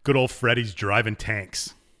 and good old Freddy's driving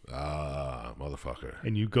tanks. Ah, motherfucker.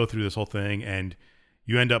 And you go through this whole thing, and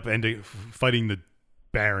you end up fighting the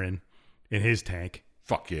Baron in his tank.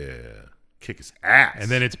 Fuck yeah. Kick his ass. And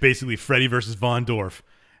then it's basically Freddy versus Von Dorf,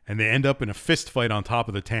 and they end up in a fist fight on top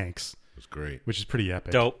of the tanks, it was great. which is pretty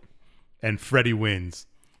epic. dope. And Freddy wins,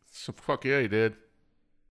 So fuck yeah, he did.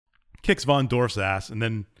 kicks Von Dorf's ass, and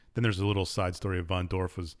then then there's a little side story of Von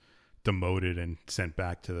Dorf was demoted and sent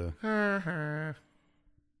back to the.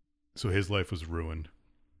 So his life was ruined.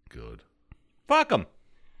 Good. Fuck him.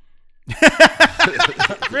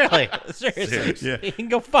 Really? Seriously? Yeah. He can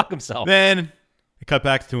go fuck himself. Then it cut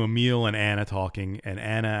back to Emil and Anna talking, and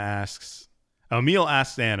Emil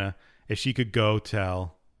asks Anna if she could go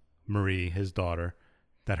tell Marie, his daughter,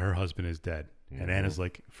 that her husband is dead. And Anna's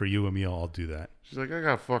like, for you, Emil, I'll do that. She's like, I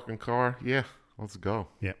got a fucking car. Yeah, let's go.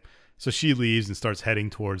 Yeah. So she leaves and starts heading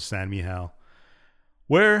towards San Miguel,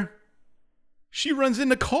 where she runs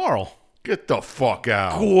into Carl. Get the fuck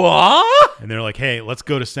out. What? And they're like, hey, let's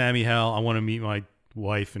go to San Miguel. I want to meet my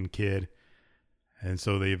wife and kid. And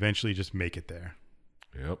so they eventually just make it there.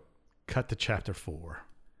 Yep. Cut to chapter 4.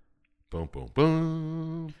 Boom, boom,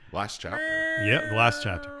 boom. Last chapter. Yep, the last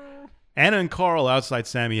chapter. Anna and Carl outside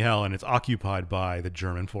San Miguel, and it's occupied by the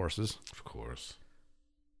German forces. Of course.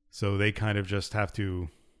 So they kind of just have to.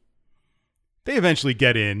 They eventually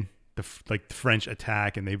get in. The French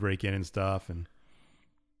attack, and they break in and stuff. And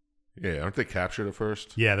Yeah, aren't they captured at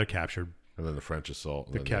first? yeah, they're captured. And then the French assault.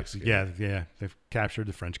 and They're then they captured. escape. Yeah. They've captured.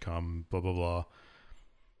 The French come. Blah blah blah.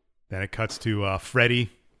 Then it cuts to Freddy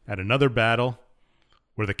at another battle,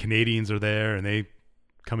 where the Canadians are there, and they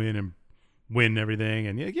come in and win everything.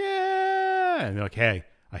 And you're like, yeah, and they're like, hey,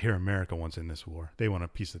 I hear America wants in this war. They want a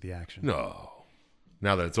piece of the action. No.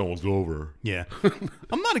 Now that it's almost over. Yeah.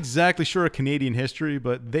 I'm not exactly sure of Canadian history,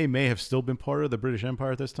 but they may have still been part of the British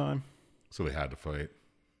Empire at this time. So they had to fight.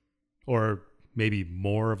 Or maybe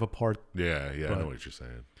more of a part. Yeah, I But- know what you're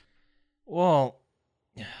saying. Well,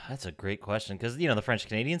 that's a great question because the French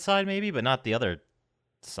Canadian side maybe, but not the other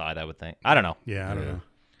side. I would think. I don't know. Yeah, I don't Yeah. know.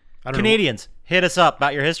 I don't Canadians, hit us up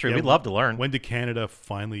about your history. Yeah, We'd love to learn. When did Canada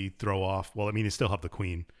finally throw off? Well, I mean, they still have the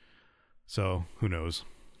Queen. So who knows?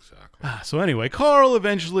 Exactly. So anyway, Carl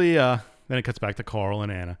eventually, then it cuts back to Carl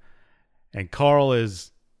and Anna. And Carl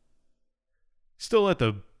is still at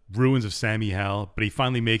the ruins of San Miguel, but he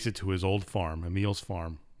finally makes it to his old farm, Emil's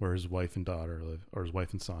farm, where his wife and daughter live, or his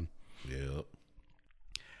wife and son. Yep.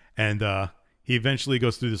 And he eventually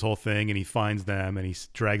goes through this whole thing, and he finds them, and he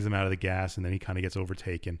drags them out of the gas, and then he kind of gets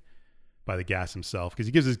overtaken by the gas himself, because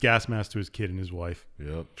he gives his gas mask to his kid and his wife,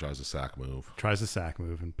 Yep. Tries a sack move. tries the sack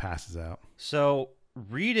move, and passes out. So,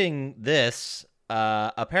 reading this,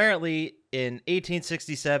 apparently in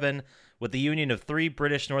 1867, with the union of 3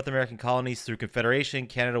 British North American colonies through Confederation,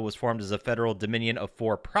 Canada was formed as a federal dominion of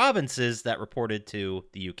 4 provinces that reported to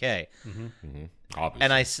the UK. Obviously.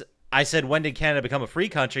 And I said, when did Canada become a free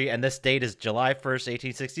country? And this date is July 1st,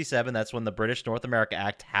 1867. That's when the British North America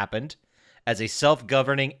Act happened as a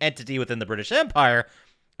self-governing entity within the British Empire.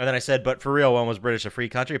 And then I said, but for real, when was British a free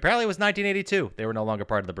country? Apparently it was 1982. They were no longer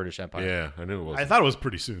part of the British Empire. Yeah, I knew it was. I thought it was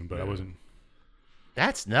pretty soon, but I wasn't.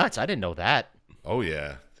 That's nuts. I didn't know that. Oh,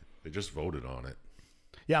 yeah. They just voted on it.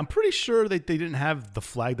 Yeah, I'm pretty sure they didn't have the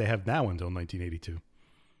flag they have now until 1982.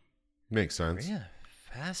 Makes sense. Yeah,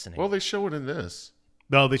 fascinating. Well, they show it in this.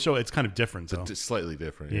 No, they show it's kind of different, though. It's slightly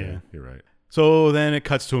different. Yeah. Yeah, you're right. So then it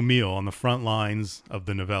cuts to Emil on the front lines of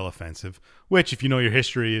the Nivelle offensive, which, if you know your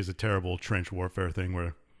history, is a terrible trench warfare thing where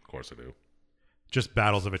Of course I do. just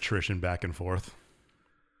battles of attrition back and forth.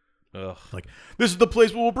 Ugh. Like, this is the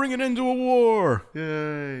place where we'll bring it into a war.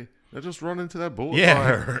 Yay. Now just run into that bullet Yeah.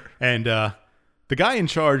 fire. And the guy in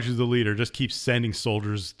charge, who's the leader, just keeps sending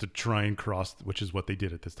soldiers to try and cross, which is what they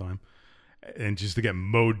did at this time, and just to get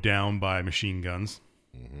mowed down by machine guns.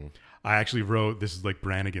 I actually wrote, this is like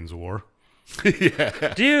Brannigan's War.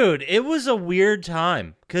 Yeah. Dude, it was a weird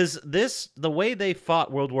time because the way they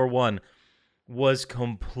fought World War I was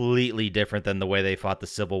completely different than the way they fought the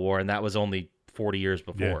Civil War, and that was only 40 years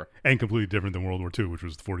Yeah. before. And completely different than World War II, which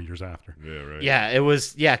was 40 years after. Yeah, right. Yeah, it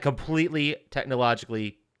was completely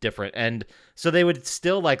technologically different. And so they would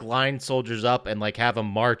still like line soldiers up and like have them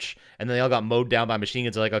march, and then they all got mowed down by machine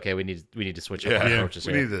guns. They're like, okay, we need to switch up our Yeah. approaches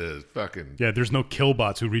We here. need to fucking. Yeah, there's no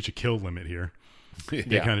killbots who reach a kill limit here. They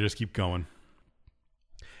Yeah. kind of just keep going.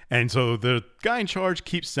 And so the guy in charge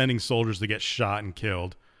keeps sending soldiers to get shot and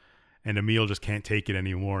killed, and Emil just can't take it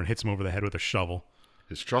anymore and hits him over the head with a shovel,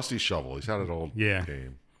 His trusty shovel. He's had it all Yeah.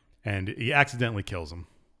 game. and he accidentally kills him.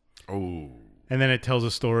 Oh. And then it tells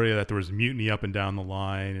a story that there was mutiny up and down the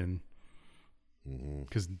line, and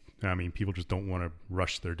because I mean, people just don't want to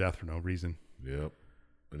rush their death for no reason. Yep.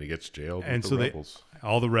 And he gets jailed And with so the rebels.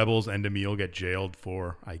 all the rebels and Emil get jailed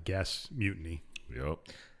for, I guess, mutiny. Yep.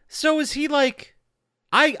 So is he like?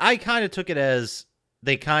 I kind of took it as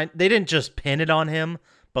they didn't just pin it on him,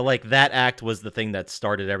 but like that act was the thing that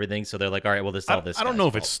started everything. So they're like, all right, well, this is all this. I don't guy's know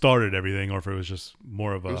if it fault. started everything or if it was just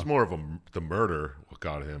more of It a was more of the murder what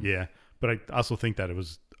got him. yeah. But I also think that it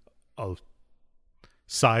was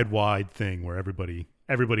side-wide thing where everybody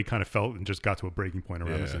kind of felt and just got to a breaking point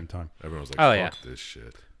around the same time. Everyone was like, Oh, fuck this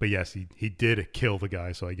shit. But yes, he did kill the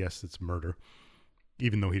guy, so I guess it's murder,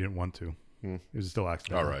 even though he didn't want to. It was still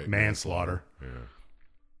accidental. All right. Manslaughter. Yeah.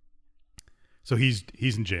 So he's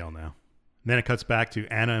in jail now. And then it cuts back to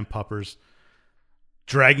Anna and Puppers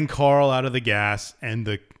dragging Carl out of the gas and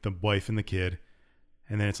the wife and the kid.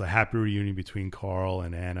 And then it's a happy reunion between Carl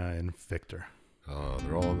and Anna and Victor. Oh,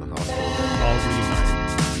 they're all in the hospital. All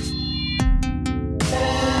reunited.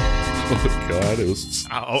 Oh, God. It was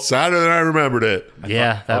sadder than I remembered it.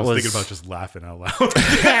 Yeah, I that was was thinking about just laughing out loud.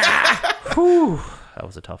 Whew, that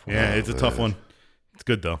was a tough one. Yeah, it's a tough one. It's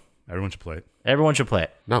good, though. Everyone should play it. Everyone should play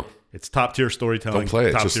it. No. It's top-tier storytelling. Don't play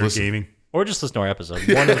it, Top-tier just listen. gaming. Or just listen to our episode.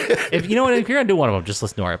 If you know what, if you're gonna do one of them, just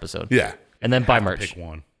listen to our episode. Yeah. And then buy merch Pick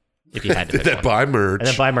one. if you had to pick Then one. buy merch. And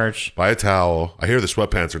then buy merch. Buy a towel. I hear the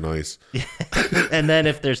sweatpants are nice. And then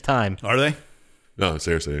if there's time, Are they? No,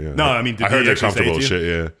 seriously. Yeah. No, I mean, did I heard he they're actually say it comfortable to as you?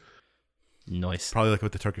 shit. Yeah. nice. Probably like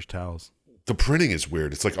with the Turkish towels. The printing is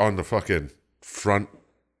weird. It's like on the fucking front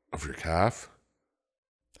of your calf.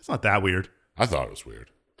 That's not that weird. I thought it was weird.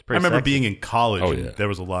 It's I pretty remember sexy. being in college Oh, and yeah. there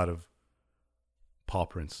was a lot of paw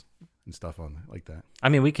prints and stuff on it like that. I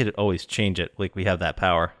mean, we could always change it. Like we have that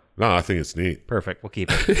power. No, I think it's neat. Perfect. We'll keep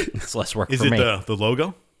it. It's less work Is for it me. the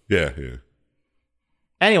logo? Yeah.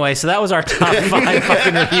 Anyway, so that was our top 5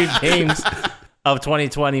 fucking reviewed games of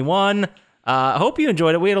 2021. I hope you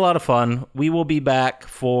enjoyed it. We had a lot of fun. We will be back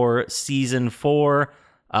for season 4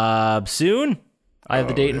 soon. I have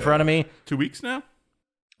the date in front of me. 2 weeks now?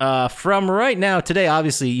 From right now, today,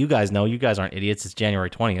 obviously, you guys know. You guys aren't idiots. It's January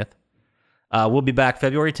 20th. We'll be back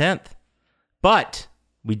February 10th. But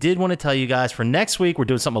we did want to tell you guys for next week, we're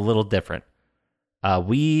doing something a little different.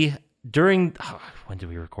 When did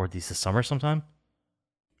we record these? This summer sometime?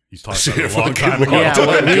 He's talking about it a long Fucking time ago. long Yeah,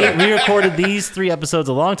 time ago. we recorded these 3 episodes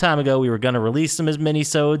a long time ago. We were going to release them as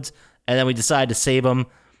mini-sodes, and then we decided to save them.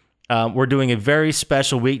 We're doing a very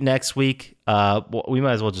special week next week. We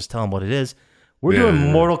might as well just tell them what it is. We're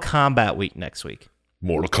doing Mortal Kombat week next week.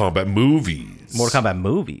 Mortal Kombat movies. Mortal Kombat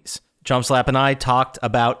movies. Jump Slap and I talked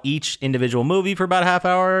about each individual movie for about a half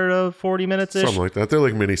hour to 40 minutes-ish. Something like that. They're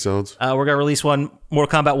like mini-sodes. We're going to release Mortal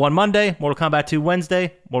Kombat 1 Monday, Mortal Kombat 2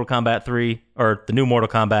 Wednesday, Mortal Kombat 3, or the new Mortal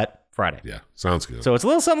Kombat Friday. Yeah. Sounds good. So it's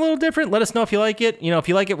something a little different. Let us know if you like it. You know, if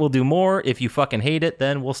you like it, we'll do more. If you fucking hate it,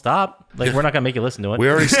 then we'll stop. Like, we're not going to make you listen to it. we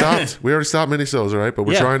already stopped. mini-sodes, all right? But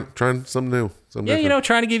we're Yeah. trying something new. Something Yeah, you different. know,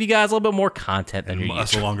 trying to give you guys a little bit more content than you're used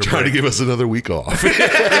That's a to. longer Trying to break. give us another week off.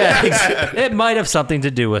 Yeah, it might have something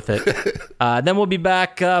to do with it. Then we'll be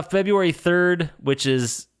back February 3rd, which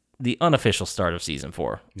is the unofficial start of season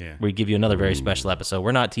 4. Yeah. We give you another very special episode.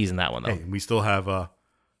 We're not teasing that one, though. Hey, and we still have,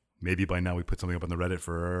 maybe by now we put something up on the Reddit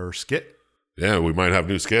for our skit. Yeah, we might have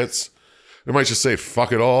new skits. We might just say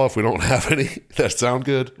fuck it all if we don't have any that sound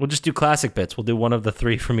good. We'll just do classic bits. We'll do one of the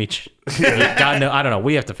 3 from each. God, no, I don't know.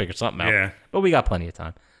 We have to figure something out. Yeah. But we got plenty of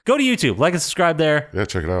time. Go to YouTube. Like and subscribe there. Yeah,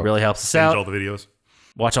 check it out. Really helps us Binge all out. the videos.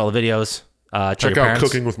 Watch all the videos. Tell Check your out parents.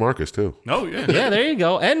 Cooking with Marcus too. Oh, yeah. Yeah, there you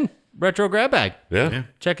go. And Retro Grab Bag. Yeah. Yeah.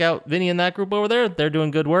 Check out Vinny and that group over there. They're doing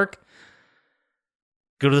good work.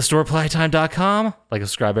 Go to the store, playtime.com. Like and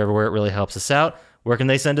subscribe everywhere. It really helps us out. Where can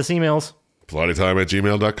they send us emails?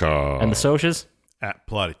 PlottyTime@gmail.com. And the socials? At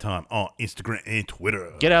Plotty Time on Instagram and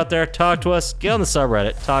Twitter. Get out there, talk to us, get on the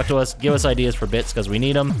subreddit, talk to us, give us ideas for bits because we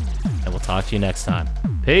need them, and we'll talk to you next time.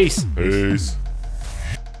 Peace. Peace.